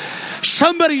now.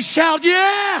 Somebody shout,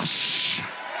 yes!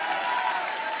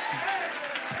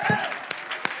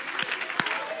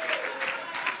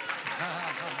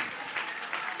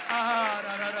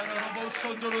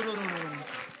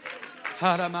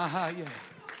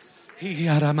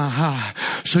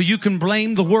 So you can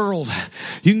blame the world.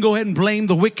 You can go ahead and blame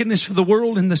the wickedness of the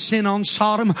world and the sin on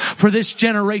Sodom for this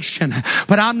generation.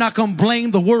 But I'm not going to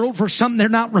blame the world for something they're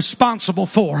not responsible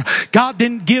for. God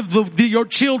didn't give your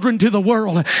children to the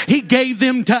world. He gave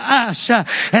them to us.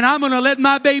 And I'm going to let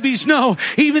my babies know,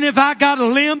 even if I got a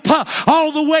limp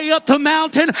all the way up the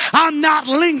mountain, I'm not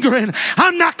lingering.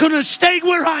 I'm not going to stay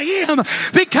where I am,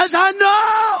 because I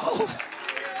know.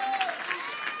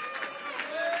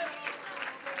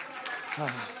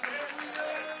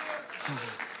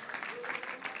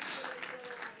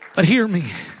 But hear me.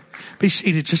 Be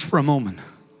seated just for a moment.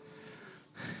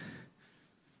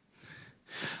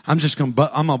 I'm going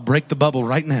to break the bubble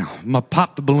right now. I'm going to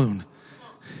pop the balloon.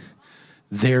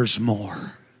 There's more.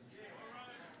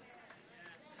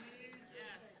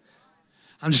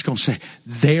 I'm just going to say,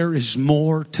 there is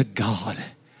more to God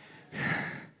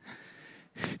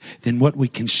than what we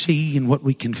can see and what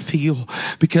we can feel.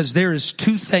 Because there is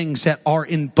two things that are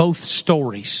in both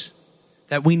stories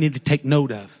that we need to take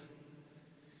note of.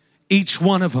 Each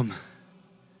one of them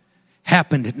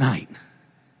happened at night.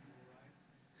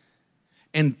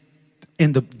 And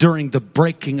during the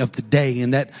breaking of the day,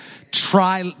 in that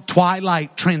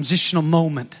twilight transitional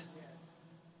moment.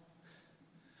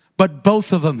 But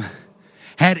both of them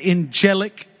had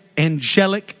angelic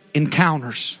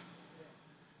encounters.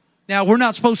 Now, we're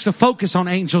not supposed to focus on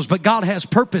angels, but God has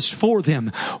purpose for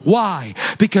them. Why?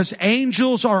 Because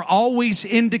angels are always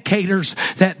indicators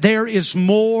that there is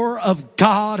more of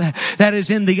God that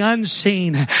is in the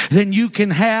unseen than you can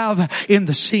have in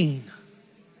the seen.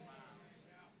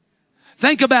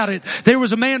 Think about it. There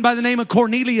was a man by the name of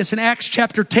Cornelius in Acts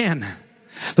chapter 10.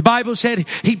 The Bible said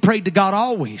he prayed to God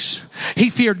always. He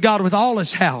feared God with all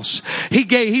his house.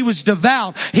 He was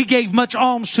devout. He gave much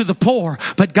alms to the poor.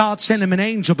 But God sent him an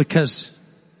angel because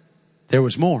there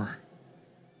was more.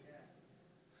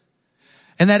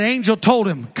 And that angel told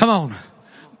him, come on,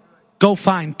 go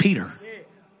find Peter.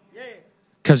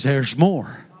 Because there's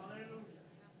more.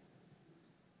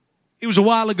 It was a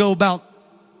while ago, about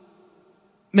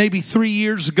maybe 3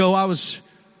 years ago, I was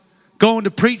going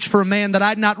to preach for a man that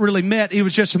I'd not really met. He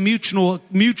was just a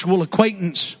mutual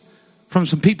acquaintance from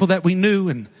some people that we knew.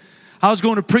 And I was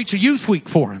going to preach a youth week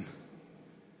for him.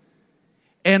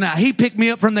 And he picked me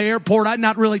up from the airport. I'd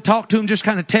not really talked to him, just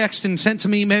kind of texted and sent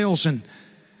some emails. And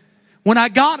when I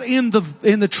got in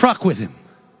the truck with him,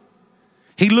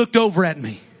 he looked over at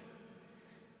me.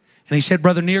 And he said,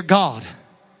 Brother Neer, God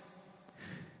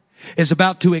is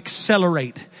about to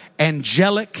accelerate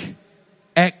angelic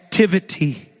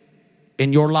activity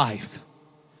in your life.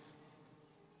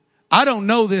 I don't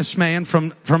know this man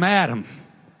from Adam.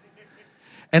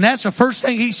 And that's the first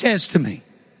thing he says to me.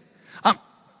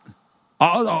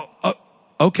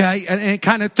 Okay. And it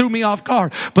kind of threw me off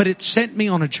guard, but it sent me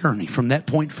on a journey from that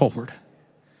point forward.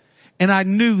 And I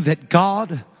knew that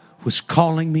God was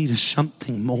calling me to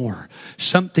something more,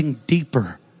 something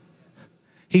deeper.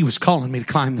 He was calling me to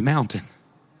climb the mountain.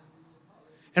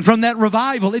 And from that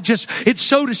revival, it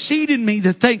sowed a seed in me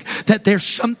to think that there's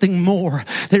something more.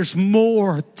 There's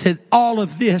more to all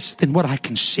of this than what I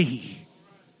can see.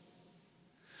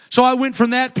 So I went from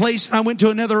that place and I went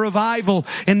to another revival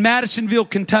in Madisonville,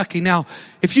 Kentucky. Now,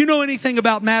 if you know anything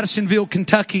about Madisonville,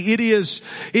 Kentucky,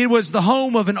 it was the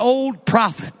home of an old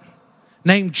prophet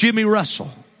named Jimmy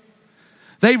Russell.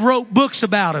 They wrote books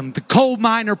about him, the coal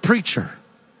miner preacher.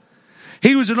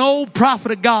 He was an old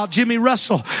prophet of God, Jimmy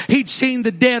Russell. He'd seen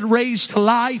the dead raised to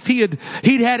life. He'd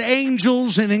had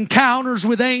angels and encounters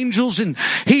with angels, and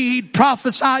he'd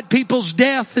prophesied people's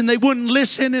death and they wouldn't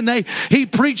listen, and he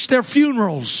preached their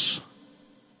funerals.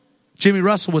 Jimmy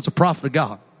Russell was a prophet of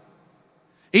God.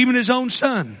 Even his own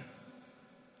son,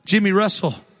 Jimmy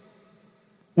Russell,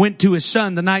 went to his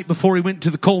son the night before he went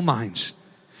to the coal mines.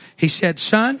 He said,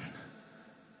 son,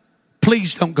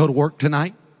 please don't go to work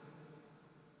tonight.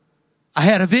 I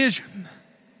had a vision.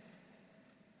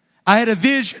 I had a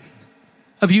vision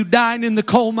of you dying in the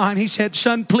coal mine. He said,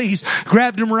 son, please.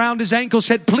 Grabbed him around his ankle,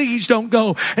 said, please don't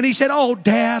go. And he said, oh,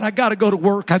 Dad, I got to go to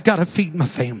work. I've got to feed my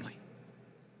family.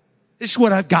 This is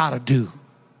what I've got to do.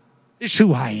 This is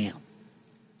who I am.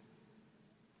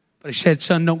 But he said,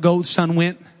 son, don't go. The son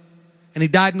went, and he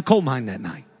died in the coal mine that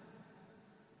night.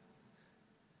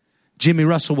 Jimmy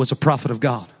Russell was a prophet of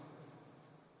God.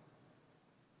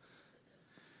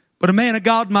 But a man of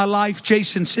God in my life,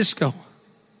 Jason Sisko,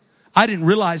 I didn't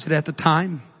realize it at the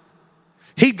time.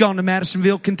 He'd gone to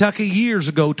Madisonville, Kentucky years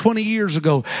ago, 20 years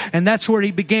ago. And that's where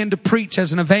he began to preach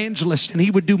as an evangelist. And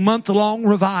he would do month-long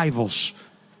revivals.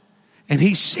 And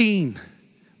he's seen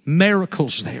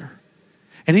miracles there.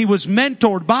 And he was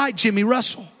mentored by Jimmy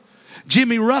Russell.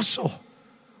 Jimmy Russell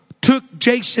took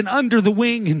Jason under the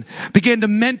wing and began to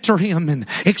mentor him and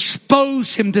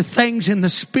expose him to things in the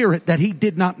spirit that he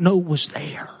did not know was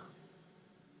there.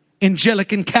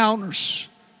 Angelic encounters.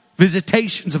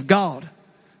 Visitations of God,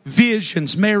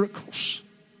 visions, miracles.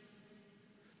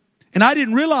 And I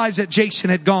didn't realize that Jason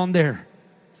had gone there.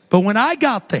 But when I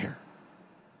got there,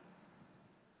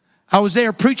 I was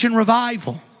there preaching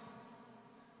revival.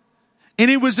 And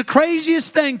it was the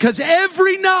craziest thing because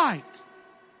every night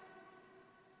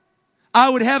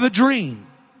I would have a dream.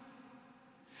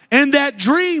 And that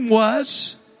dream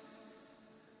was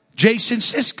Jason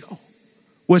Sisko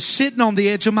was sitting on the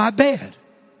edge of my bed.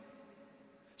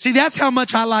 See, that's how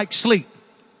much I like sleep.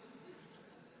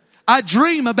 I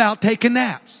dream about taking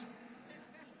naps.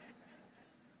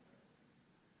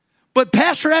 But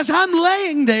Pastor, as I'm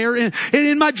laying there, and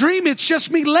in my dream, it's just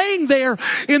me laying there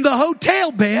in the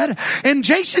hotel bed, and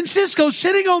Jason Sisko's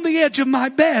sitting on the edge of my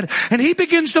bed, and he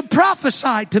begins to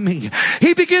prophesy to me.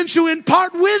 He begins to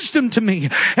impart wisdom to me,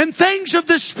 and things of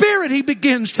the Spirit he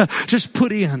begins to just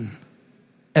put in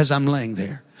as I'm laying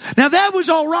there. Now that was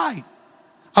all right.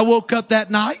 I woke up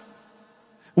that night.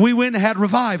 We went and had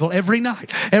revival every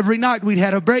night. Every night we'd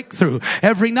had a breakthrough.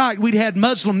 Every night we'd had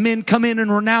Muslim men come in and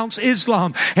renounce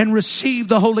Islam and receive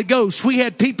the Holy Ghost. We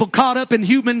had people caught up in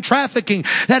human trafficking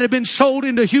that had been sold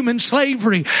into human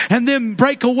slavery and then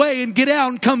break away and get out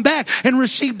and come back and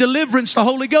receive deliverance, the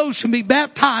Holy Ghost, and be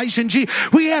baptized in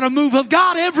Jesus. We had a move of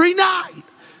God every night.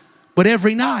 But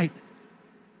every night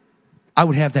I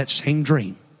would have that same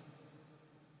dream.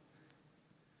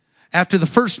 After the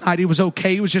first night, it was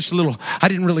okay. It was just a little, I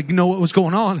didn't really know what was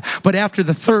going on. But after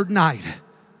the third night,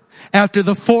 after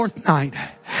the fourth night,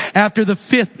 after the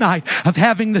fifth night of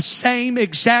having the same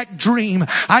exact dream,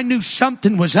 I knew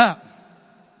something was up.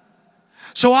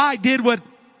 So I did what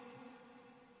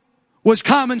was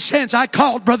common sense. I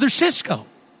called Brother Sisko.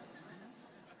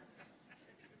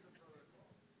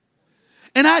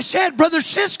 And I said, Brother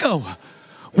Sisko,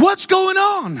 what's going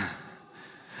on?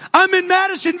 I'm in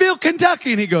Madisonville,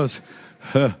 Kentucky. And he goes,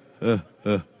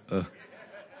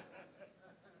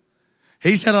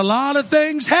 He said, a lot of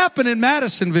things happen in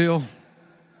Madisonville.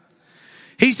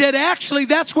 He said, actually,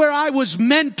 that's where I was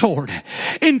mentored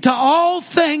into all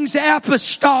things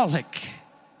apostolic.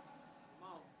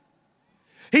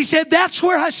 He said, that's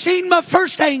where I seen my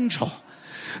first angel.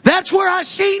 That's where I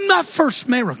seen my first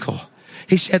miracle.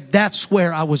 He said, that's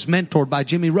where I was mentored by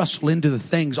Jimmy Russell into the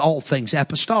things, all things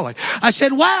apostolic. I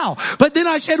said, wow. But then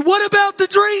I said, what about the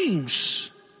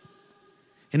dreams?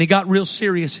 And he got real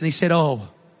serious and he said, oh,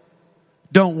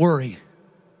 don't worry.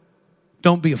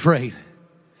 Don't be afraid.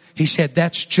 He said,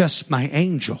 that's just my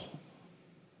angel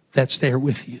that's there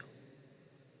with you.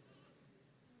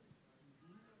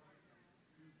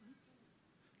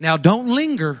 Now don't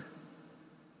linger.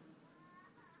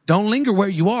 Don't linger where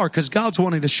you are because God's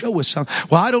wanting to show us something.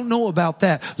 Well, I don't know about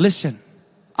that. Listen,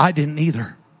 I didn't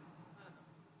either.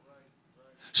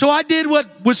 So I did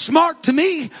what was smart to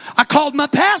me. I called my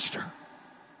pastor.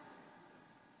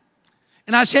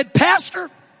 And I said, Pastor,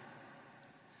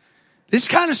 this is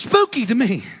kind of spooky to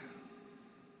me.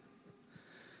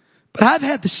 But I've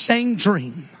had the same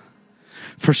dream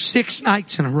for 6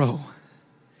 nights in a row.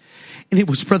 And it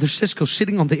was Brother Sisko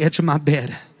sitting on the edge of my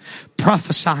bed,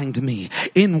 prophesying to me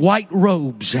in white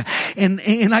robes.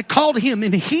 And I called him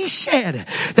and he said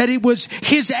that it was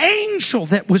his angel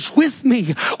that was with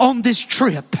me on this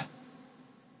trip.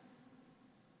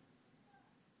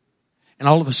 And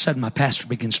all of a sudden my pastor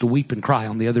begins to weep and cry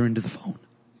on the other end of the phone.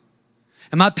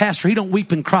 And my pastor, he don't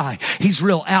weep and cry. He's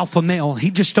real alpha male.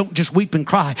 He just don't just weep and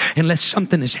cry unless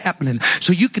something is happening.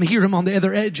 So you can hear him on the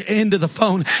other end of the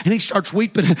phone and he starts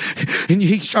weeping and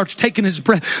he starts taking his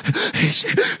breath.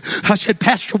 I said,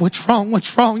 Pastor, what's wrong?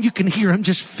 What's wrong? You can hear him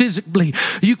just physically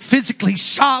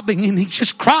sobbing and he's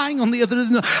just crying on the other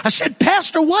end. I said,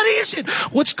 Pastor, what is it?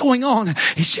 What's going on?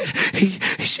 He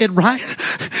said, Ryan,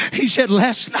 He said,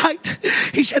 last night,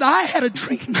 he said, I had a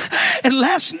dream. And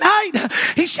last night,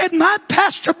 he said, my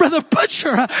pastor, Brother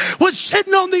Butcher, was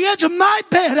sitting on the edge of my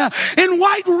bed in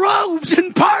white robes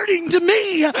imparting to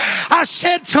me. I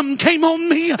said, something came on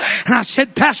me. And I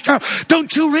said, Pastor,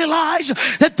 don't you realize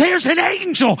that there's an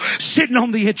angel sitting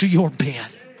on the edge of your bed?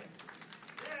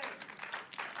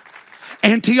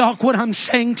 Antioch, what I'm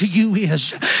saying to you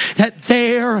is that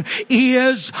there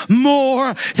is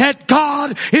more that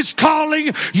God is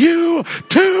calling you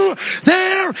to.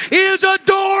 There is a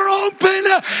door open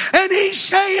and He's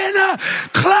saying,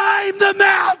 climb the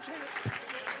mountain.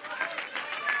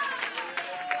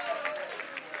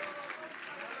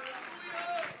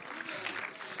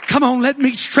 Come on, let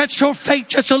me stretch your faith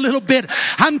just a little bit.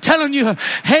 I'm telling you,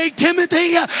 hey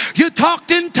Timothy, you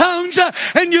talked in tongues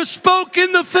and you spoke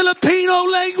in the Filipino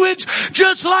language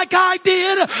just like I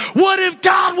did. What if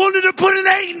God wanted to put an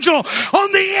angel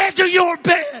on the edge of your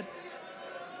bed?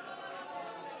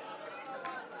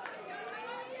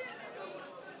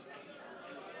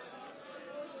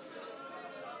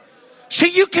 See,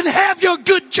 you can have your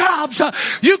good jobs,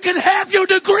 you can have your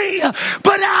degree,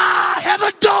 but I have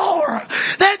a door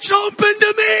that's open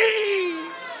to me.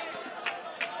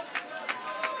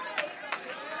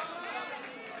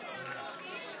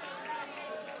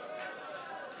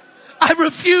 I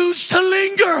refuse to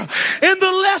linger in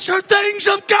the lesser things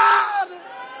of God.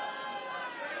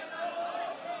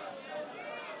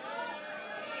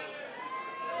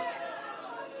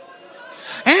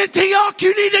 Antioch,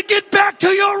 you need to get back to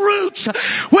your roots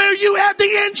where you had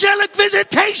the angelic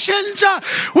visitations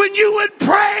when you would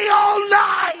pray all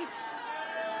night.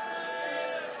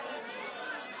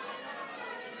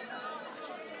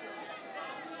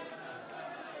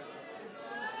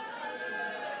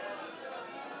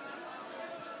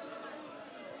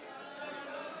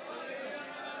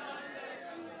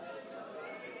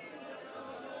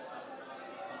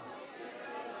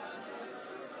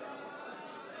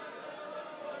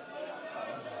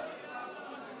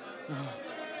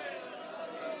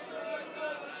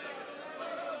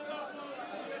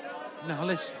 Now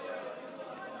listen.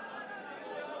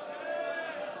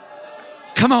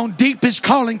 Come on, deep is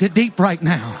calling to deep right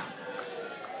now.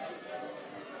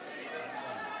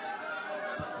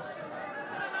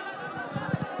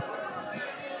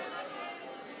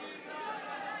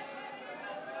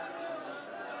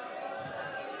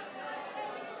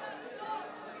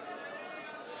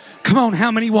 Come on,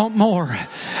 how many want more?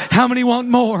 How many want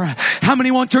more? How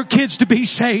many want your kids to be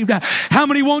saved? How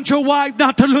many want your wife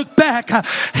not to look back?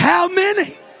 How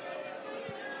many?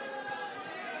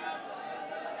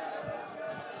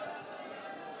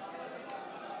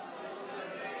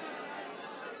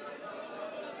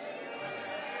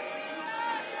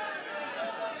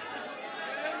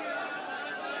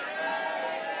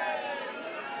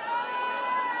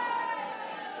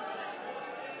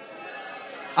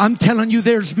 I'm telling you,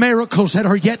 there's miracles that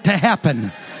are yet to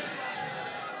happen.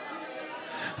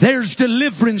 There's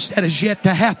deliverance that is yet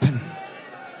to happen.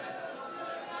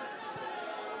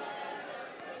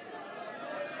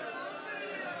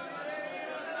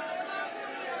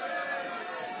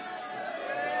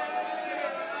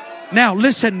 Now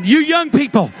listen, you young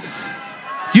people,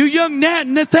 you young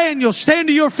Nathaniel, stand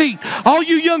to your feet. All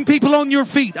you young people on your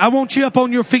feet, I want you up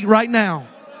on your feet right now.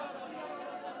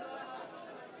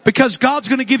 Because God's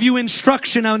going to give you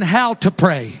instruction on how to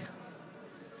pray.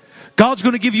 God's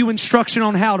going to give you instruction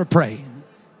on how to pray.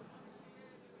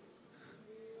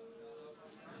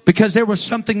 Because there was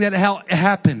something that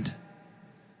happened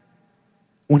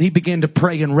when he began to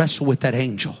pray and wrestle with that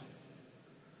angel.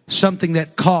 Something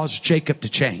that caused Jacob to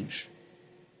change.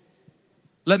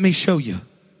 Let me show you,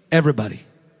 everybody.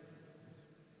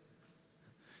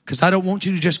 Because I don't want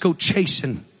you to just go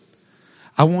chasing.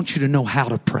 I want you to know how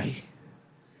to pray.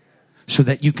 So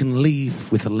that you can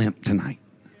leave with a limp tonight.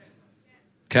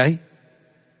 Okay?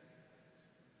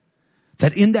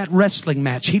 That in that wrestling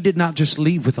match, he did not just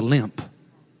leave with a limp.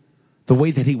 The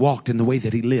way that he walked and the way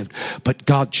that he lived. But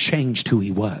God changed who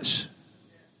he was.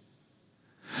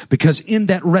 Because in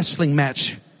that wrestling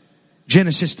match,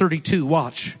 Genesis 32,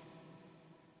 watch.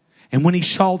 And when he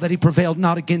saw that he prevailed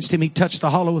not against him, he touched the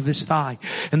hollow of his thigh.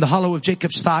 And the hollow of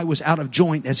Jacob's thigh was out of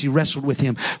joint as he wrestled with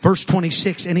him. Verse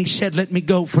 26, and he said, let me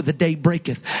go, for the day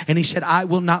breaketh. And he said, I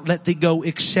will not let thee go,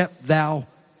 except thou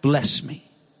bless me.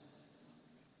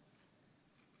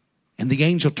 And the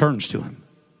angel turns to him.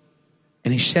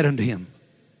 And he said unto him,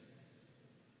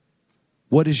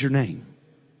 what is your name?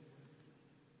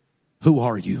 Who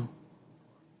are you?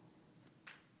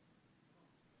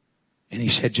 And he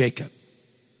said, Jacob.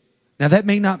 Now that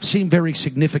may not seem very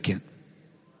significant,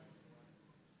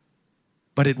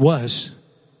 but it was.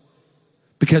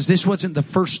 Because this wasn't the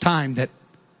first time that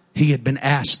he had been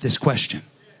asked this question.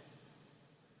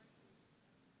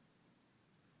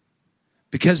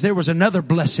 Because there was another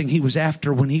blessing he was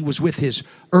after when he was with his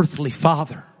earthly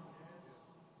father.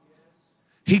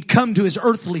 He'd come to his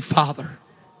earthly father.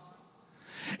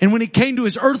 And when he came to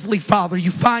his earthly father, you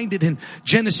find it in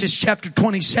Genesis chapter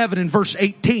 27 and verse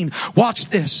 18. Watch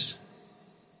this.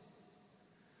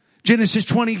 Genesis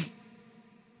 20.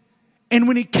 And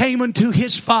when he came unto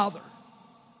his father,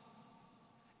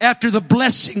 after the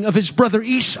blessing of his brother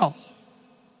Esau,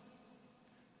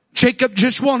 Jacob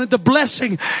just wanted the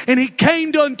blessing, and he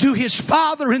came unto his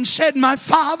father and said, my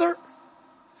father.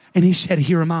 And he said,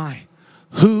 here am I.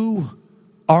 Who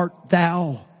art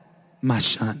thou, my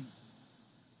son?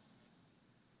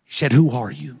 He said, who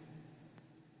are you?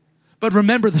 But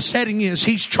remember, the setting is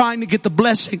he's trying to get the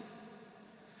blessing.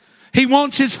 He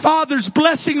wants his father's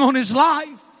blessing on his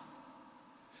life.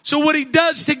 So what he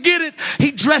does to get it,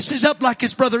 he dresses up like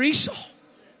his brother Esau.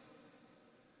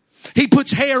 He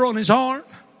puts hair on his arm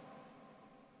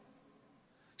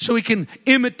so he can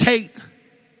imitate,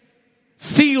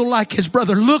 feel like his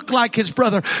brother, look like his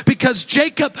brother, because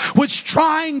Jacob was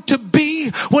trying to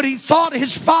be what he thought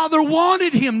his father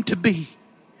wanted him to be.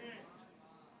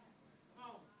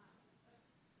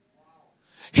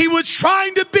 He was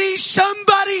trying to be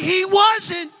somebody he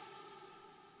wasn't.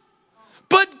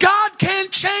 But God can't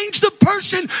change the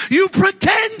person you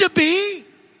pretend to be.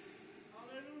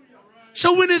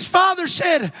 So when his father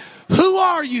said, who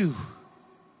are you?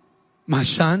 My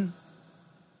son.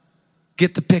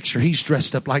 Get the picture. He's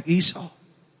dressed up like Esau.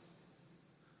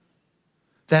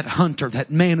 That hunter, that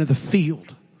man of the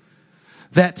field.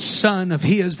 That son of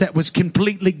his that was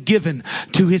completely given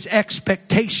to his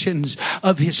expectations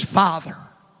of his father.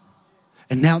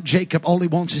 And now Jacob, all he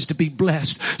wants is to be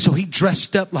blessed. So he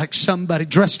dressed up like somebody,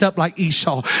 dressed up like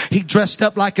Esau. He dressed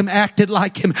up like him, acted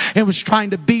like him, and was trying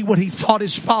to be what he thought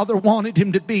his father wanted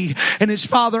him to be. And his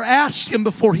father asked him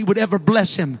before he would ever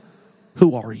bless him,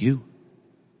 who are you?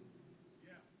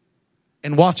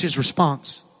 And watch his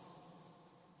response.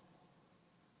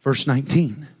 Verse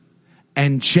 19.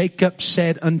 And Jacob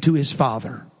said unto his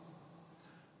father,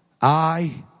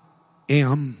 I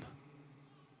am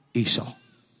Esau.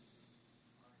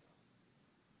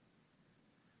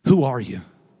 Who are you?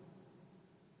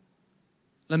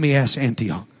 Let me ask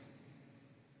Antioch.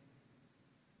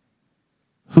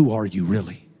 Who are you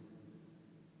really?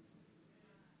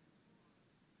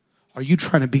 Are you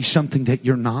trying to be something that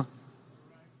you're not?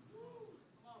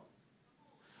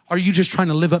 Are you just trying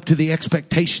to live up to the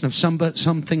expectation of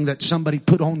something that somebody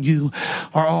put on you?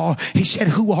 Or he said,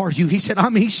 who are you? He said,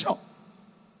 I'm Esau.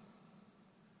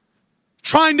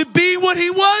 Trying to be what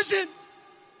he wasn't.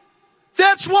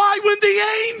 That's why when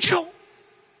the angel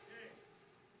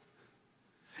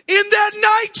in that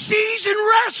night season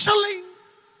wrestling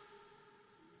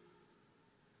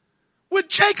with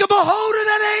Jacob a hold of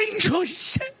that angel, he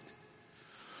said,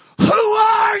 who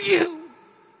are you?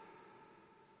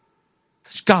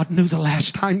 Because God knew the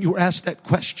last time you were asked that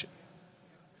question,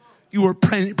 you were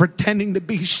pretending to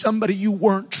be somebody you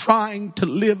weren't, trying to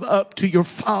live up to your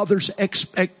father's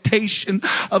expectation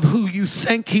of who you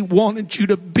think he wanted you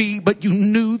to be, but you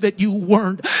knew that you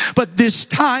weren't. But this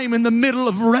time in the middle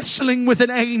of wrestling with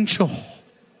an angel,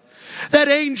 that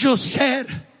angel said,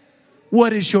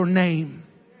 what is your name?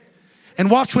 And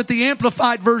watch what the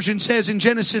Amplified version says in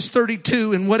Genesis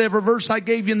 32 and whatever verse I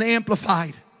gave you in the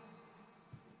Amplified.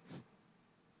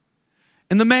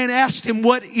 And the man asked him,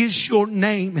 what is your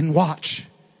name? And watch.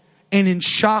 And in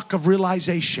shock of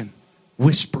realization,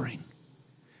 whispering,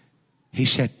 he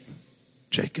said,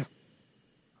 Jacob,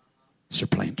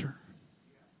 supplanter,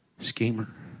 schemer.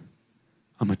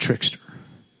 I'm a trickster.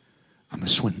 I'm a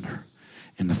swindler.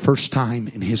 And the first time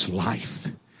in his life,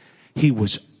 he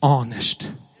was honest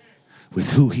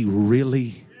with who he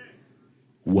really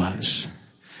was.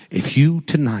 If you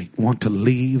tonight want to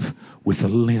leave with a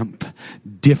limp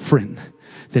different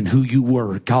than who you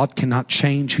were, God cannot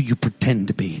change who you pretend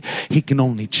to be. He can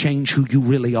only change who you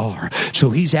really are. So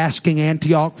he's asking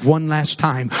Antioch one last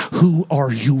time, who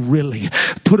are you really?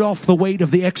 Put off the weight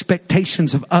of the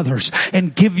expectations of others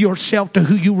and give yourself to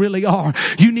who you really are.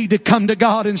 You need to come to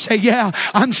God and say, yeah,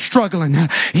 I'm struggling.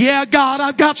 Yeah, God,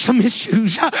 I've got some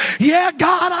issues. Yeah,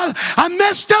 God, I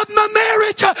messed up my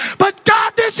marriage. But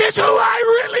God, this is who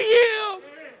I really am.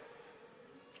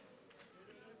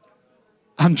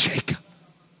 I'm Jacob.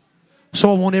 So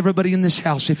I want everybody in this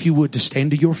house, if you would, to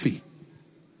stand to your feet.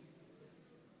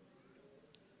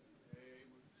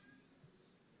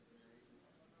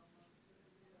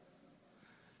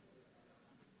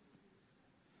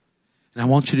 And I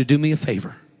want you to do me a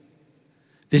favor.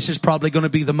 This is probably going to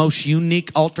be the most unique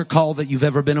altar call that you've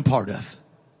ever been a part of.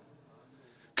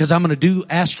 Because I'm going to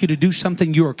ask you to do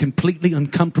something you are completely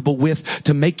uncomfortable with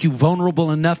to make you vulnerable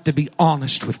enough to be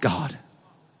honest with God.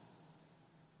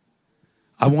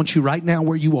 I want you right now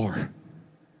where you are.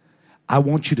 I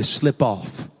want you to slip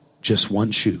off just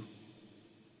one shoe.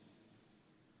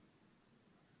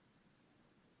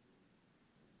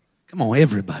 Come on,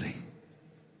 everybody.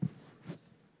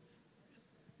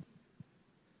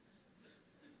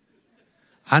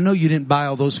 I know you didn't buy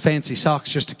all those fancy socks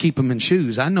just to keep them in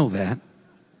shoes. I know that.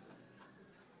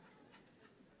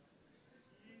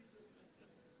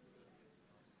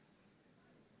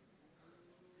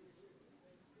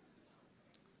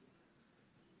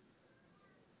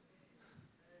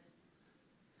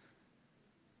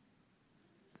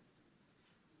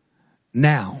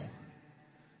 Now,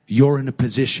 you're in a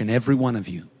position, every one of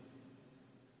you,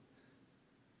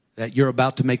 that you're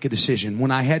about to make a decision.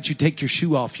 When I had you take your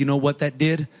shoe off, you know what that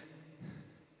did?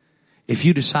 If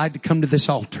you decide to come to this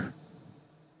altar,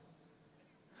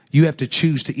 you have to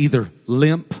choose to either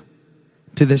limp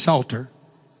to this altar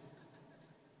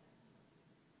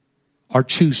or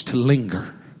choose to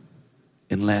linger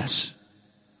in less.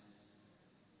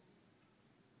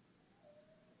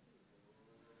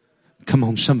 Come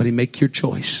on, somebody, make your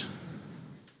choice.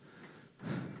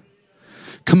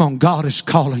 Come on, God is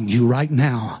calling you right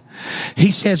now.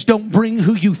 He says, don't bring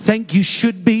who you think you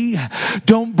should be.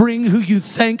 Don't bring who you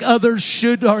think others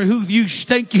should or who you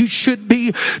think you should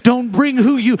be. Don't bring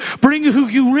who you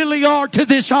really are to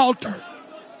this altar.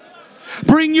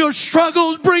 Bring your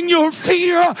struggles, bring your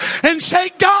fear, and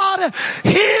say, God,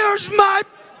 here's my...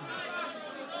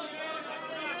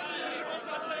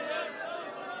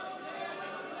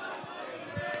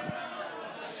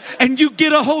 And you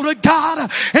get a hold of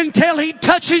God until He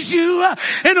touches you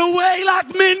in a way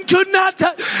like men could not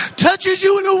touches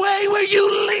you in a way where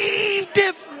you leave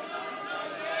different.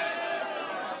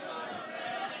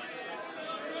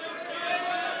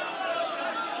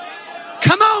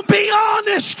 Come on, be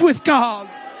honest with God.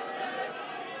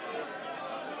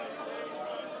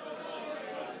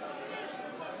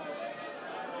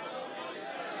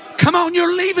 Come on,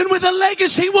 you're leaving with a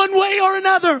legacy one way or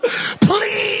another.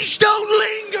 Please don't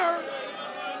linger.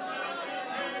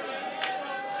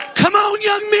 Come on,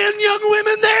 young men, young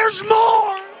women, there's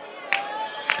more.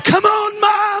 Come on,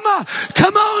 mama.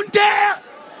 Come on, dad.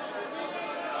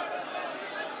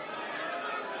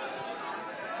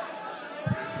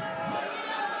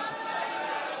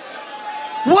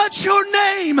 What's your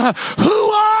name? Who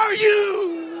are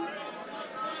you?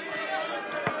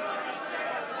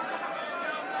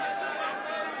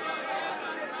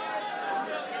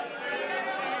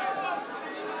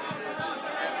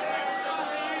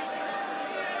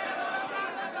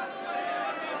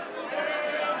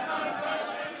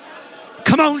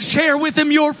 Come on, share with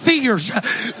Him your fears.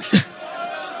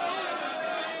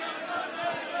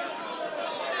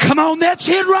 Come on, that's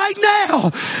it right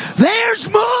now. There's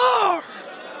more.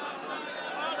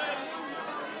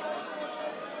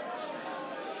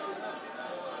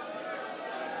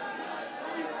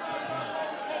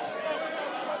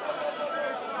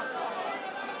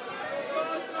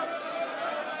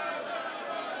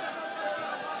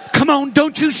 Come on,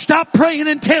 don't you stop praying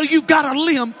until you've got a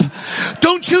limp.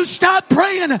 Don't you stop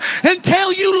praying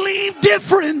until you leave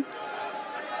different.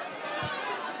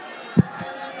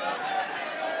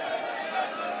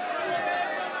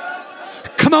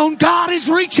 Come on, God is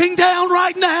reaching down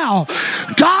right now.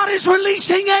 God is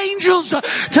releasing angels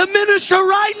to minister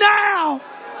right now.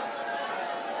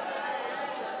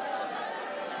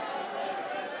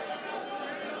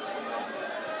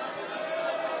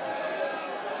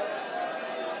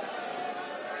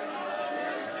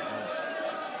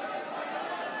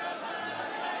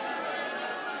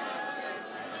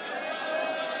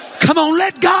 Come on,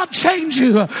 let God change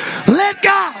you. Let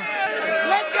God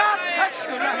touch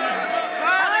you right now.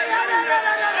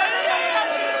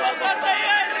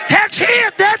 That's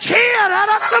it. That's it.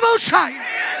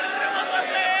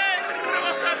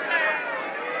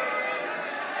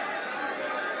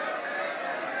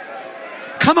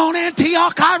 Come on,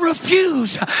 Antioch, I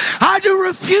refuse. I do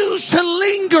refuse to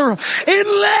linger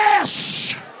in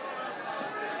less.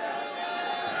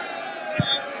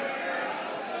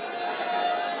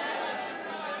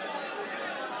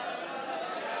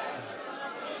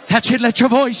 That's it. Let your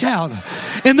voice out.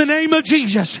 In the name of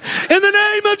Jesus. In the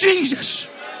name of Jesus.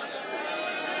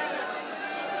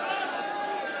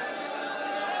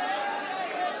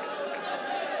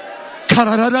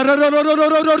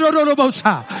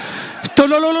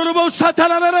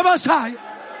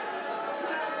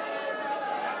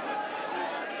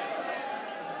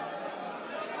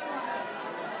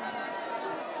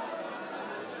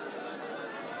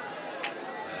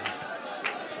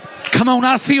 Come on,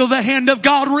 I feel the hand of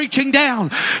God reaching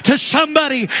down to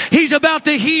somebody. He's about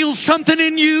to heal something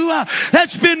in you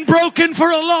that's been broken for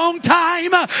a long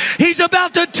time. He's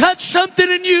about to touch something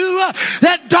in you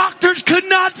that doctors could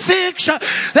not fix,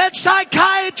 that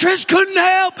psychiatrists couldn't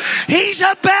help. He's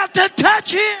about to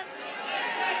touch it.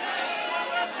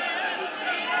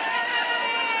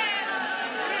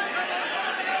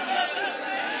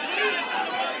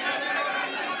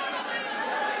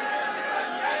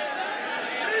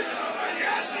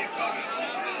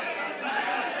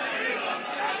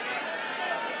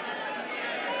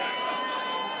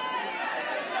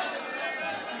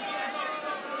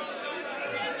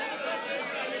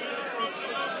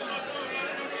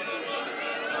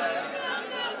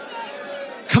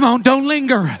 Come on, don't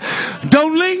linger.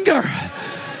 Don't linger.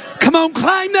 Come on,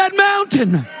 climb that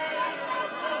mountain.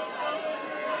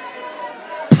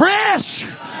 Press.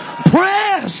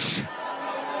 Press.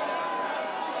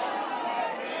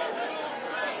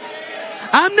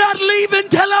 I'm not leaving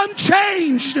till I'm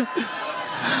changed.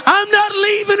 I'm not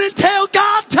leaving until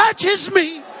God touches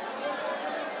me.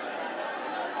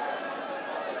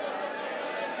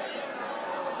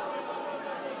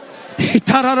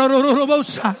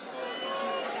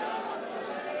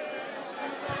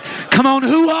 Come on,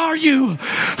 who are you?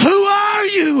 Who are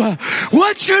you?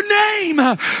 What's your name?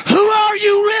 Who are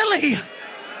you really?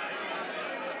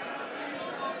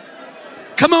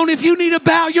 Come on, if you need to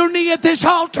bow your knee at this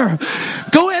altar,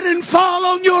 go ahead and fall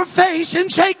on your face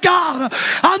and say, God,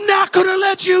 I'm not going to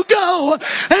let you go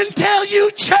until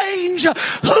you change who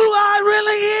I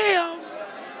really am.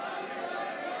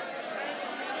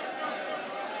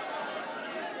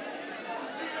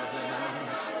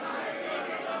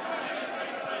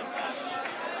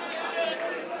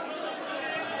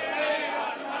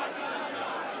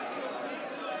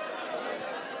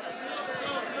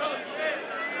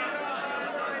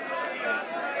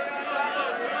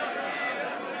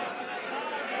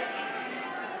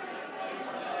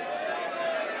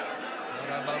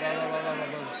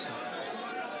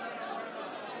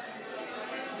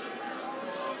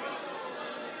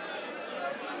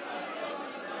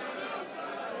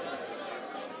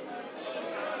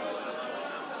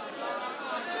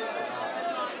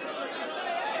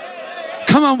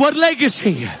 Come on, what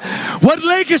legacy? What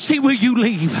legacy will you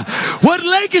leave? What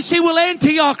legacy will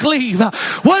Antioch leave?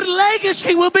 What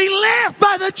legacy will be left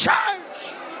by the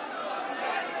church?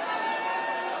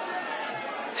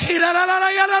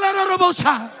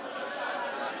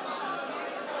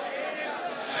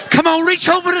 Come on, reach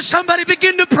over to somebody,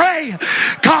 begin to pray.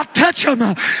 God, touch them.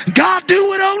 God, do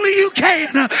what only you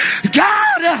can.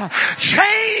 God,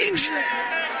 change them.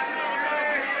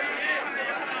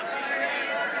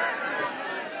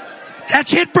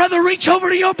 That's it, brother. Reach over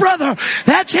to your brother.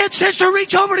 That's it, sister.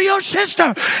 Reach over to your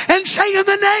sister and say, in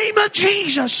the name of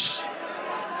Jesus.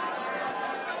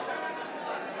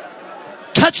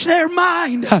 Touch their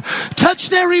mind. Touch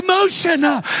their emotion.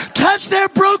 Touch their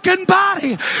broken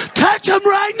body. Touch them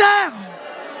right now.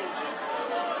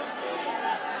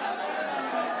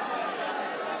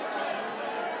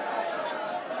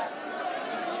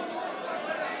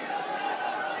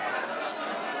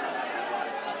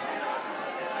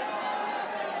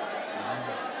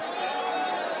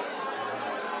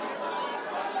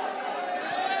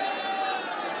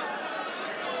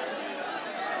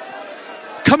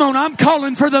 Come on, I'm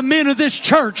calling for the men of this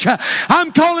church.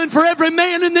 I'm calling for every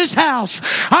man in this house.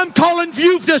 I'm calling for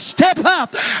you to step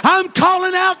up. I'm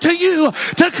calling out to you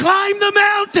to climb the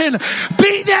mountain.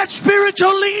 Be that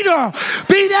spiritual leader.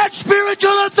 Be that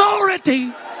spiritual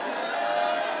authority.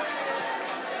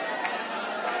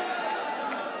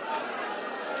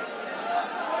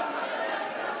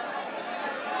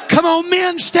 Come on,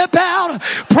 men, step out.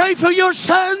 Pray for your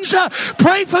sons.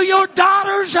 Pray for your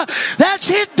daughters.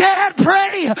 That's it, Dad.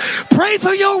 Pray. Pray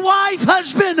for your wife,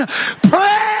 husband.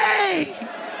 Pray.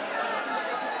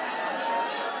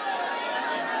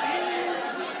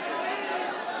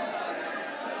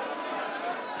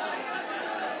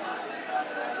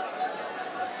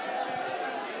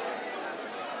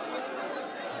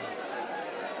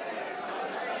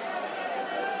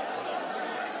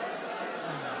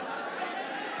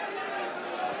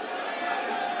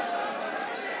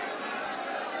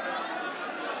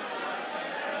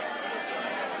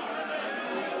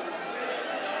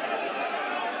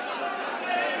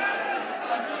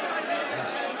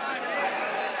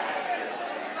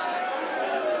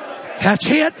 That's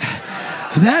it.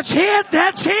 That's it.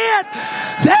 That's it.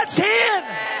 That's it.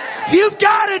 You've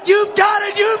got it. You've got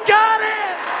it. You've got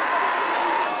it.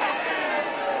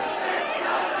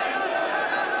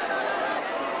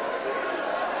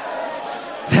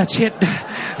 That's it.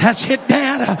 That's it,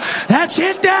 Dad. That's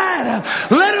it, Dad.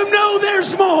 Let them know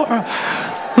there's more.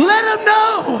 Let them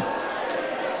know.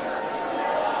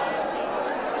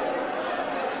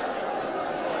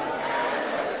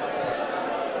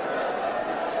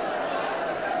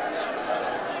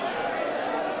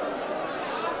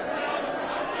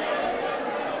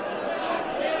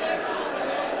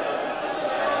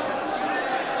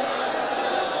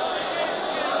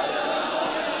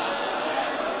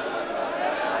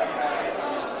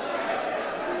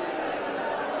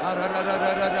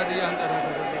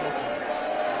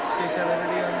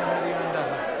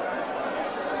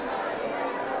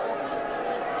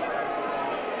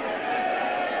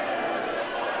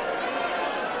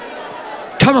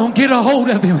 Come on, get a hold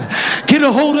of Him. Get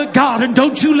a hold of God, and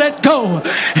don't you let go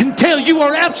until you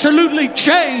are absolutely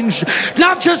changed.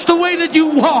 Not just the way that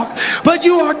you walk, but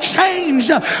you are changed.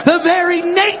 The very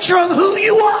nature of who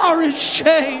you are is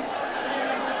changed.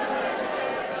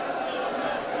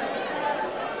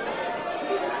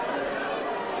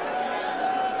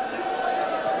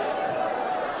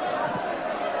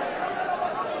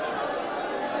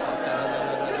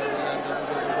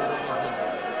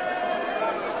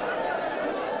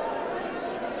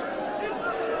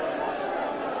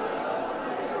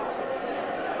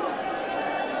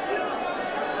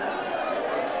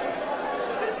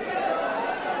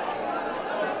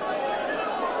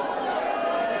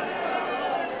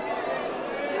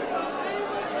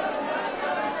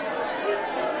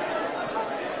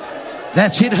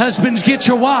 That's it, husbands. Get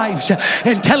your wives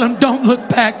and tell them, don't look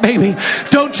back, baby.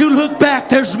 Don't you look back.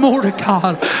 There's more to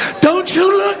God. Don't you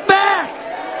look back.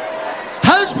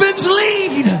 Husbands,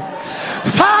 lead.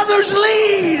 Fathers,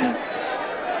 lead.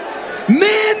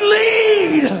 Men,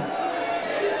 lead.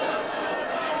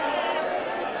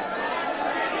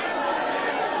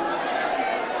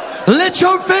 Let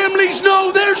your families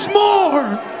know there's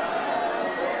more.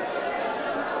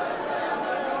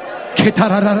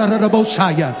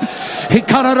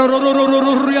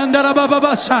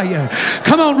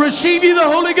 Come on, receive you the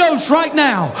Holy Ghost right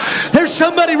now. There's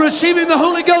somebody receiving the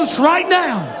Holy Ghost right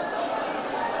now.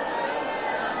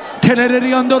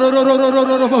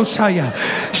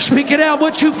 Speak it out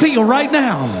what you feel right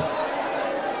now.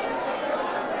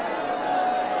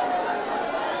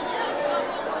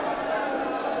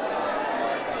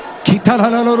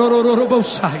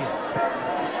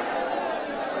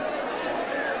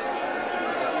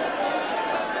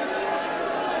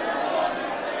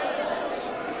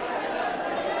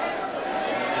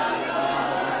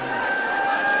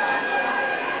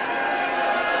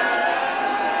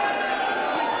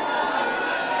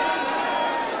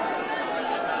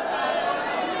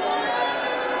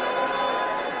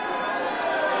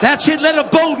 That's it. Let a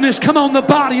boldness come on the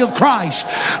body of Christ.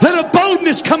 Let a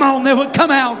boldness come on that would come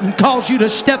out and cause you to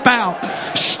step out.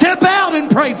 Step out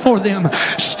and pray for them.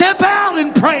 Step out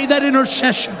and pray that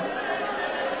intercession.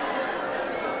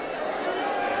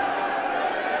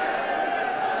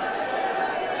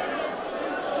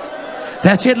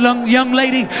 That's it, young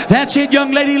lady. That's it,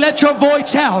 young lady. Let your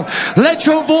voice out. Let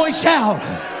your voice out.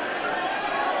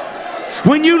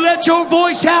 When you let your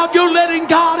voice out, you're letting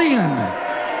God in.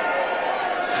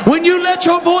 When you let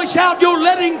your voice out, you're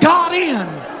letting God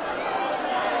in.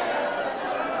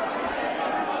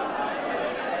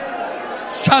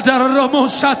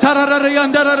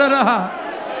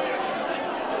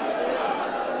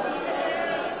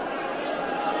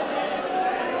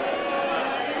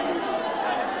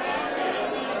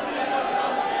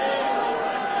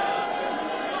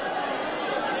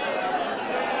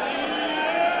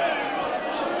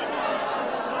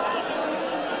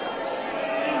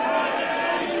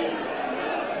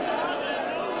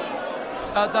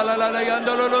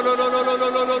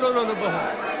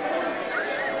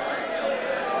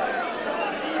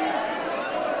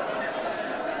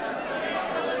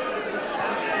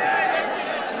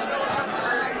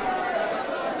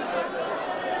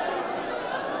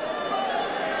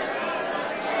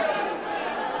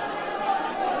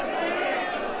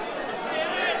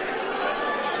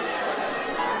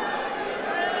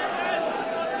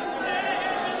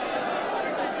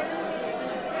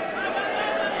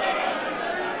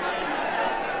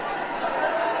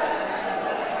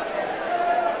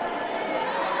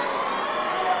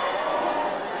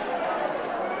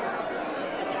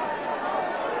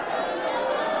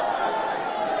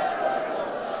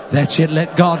 That's it.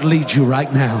 Let God lead you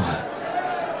right now.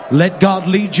 Let God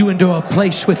lead you into a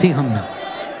place with Him.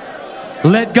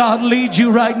 Let God lead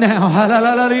you right now.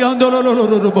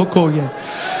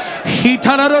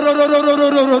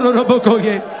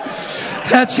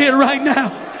 That's it right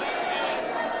now.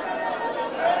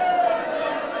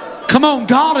 Come on,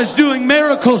 God is doing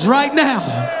miracles right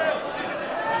now.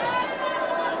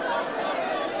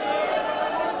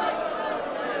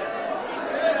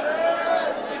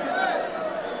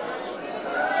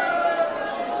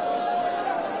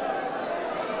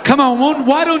 Come on,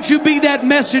 why don't you be that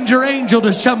messenger angel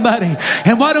to somebody?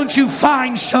 And why don't you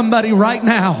find somebody right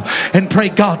now and pray,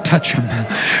 God, touch them.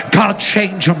 God,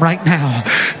 change them right now.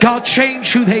 God,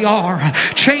 change who they are.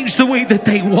 Change the way that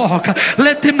they walk.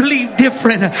 Let them leave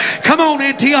different. Come on,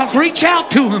 Antioch, reach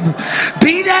out to them.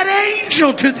 Be that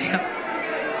angel to them.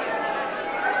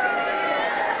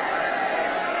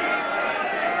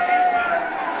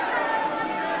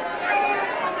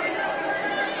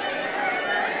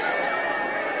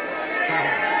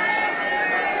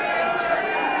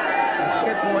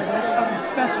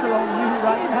 Special on you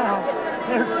right now.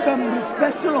 There's something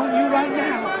special on you right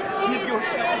now. Give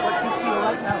yourself what you feel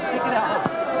right now. Stick it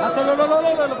out.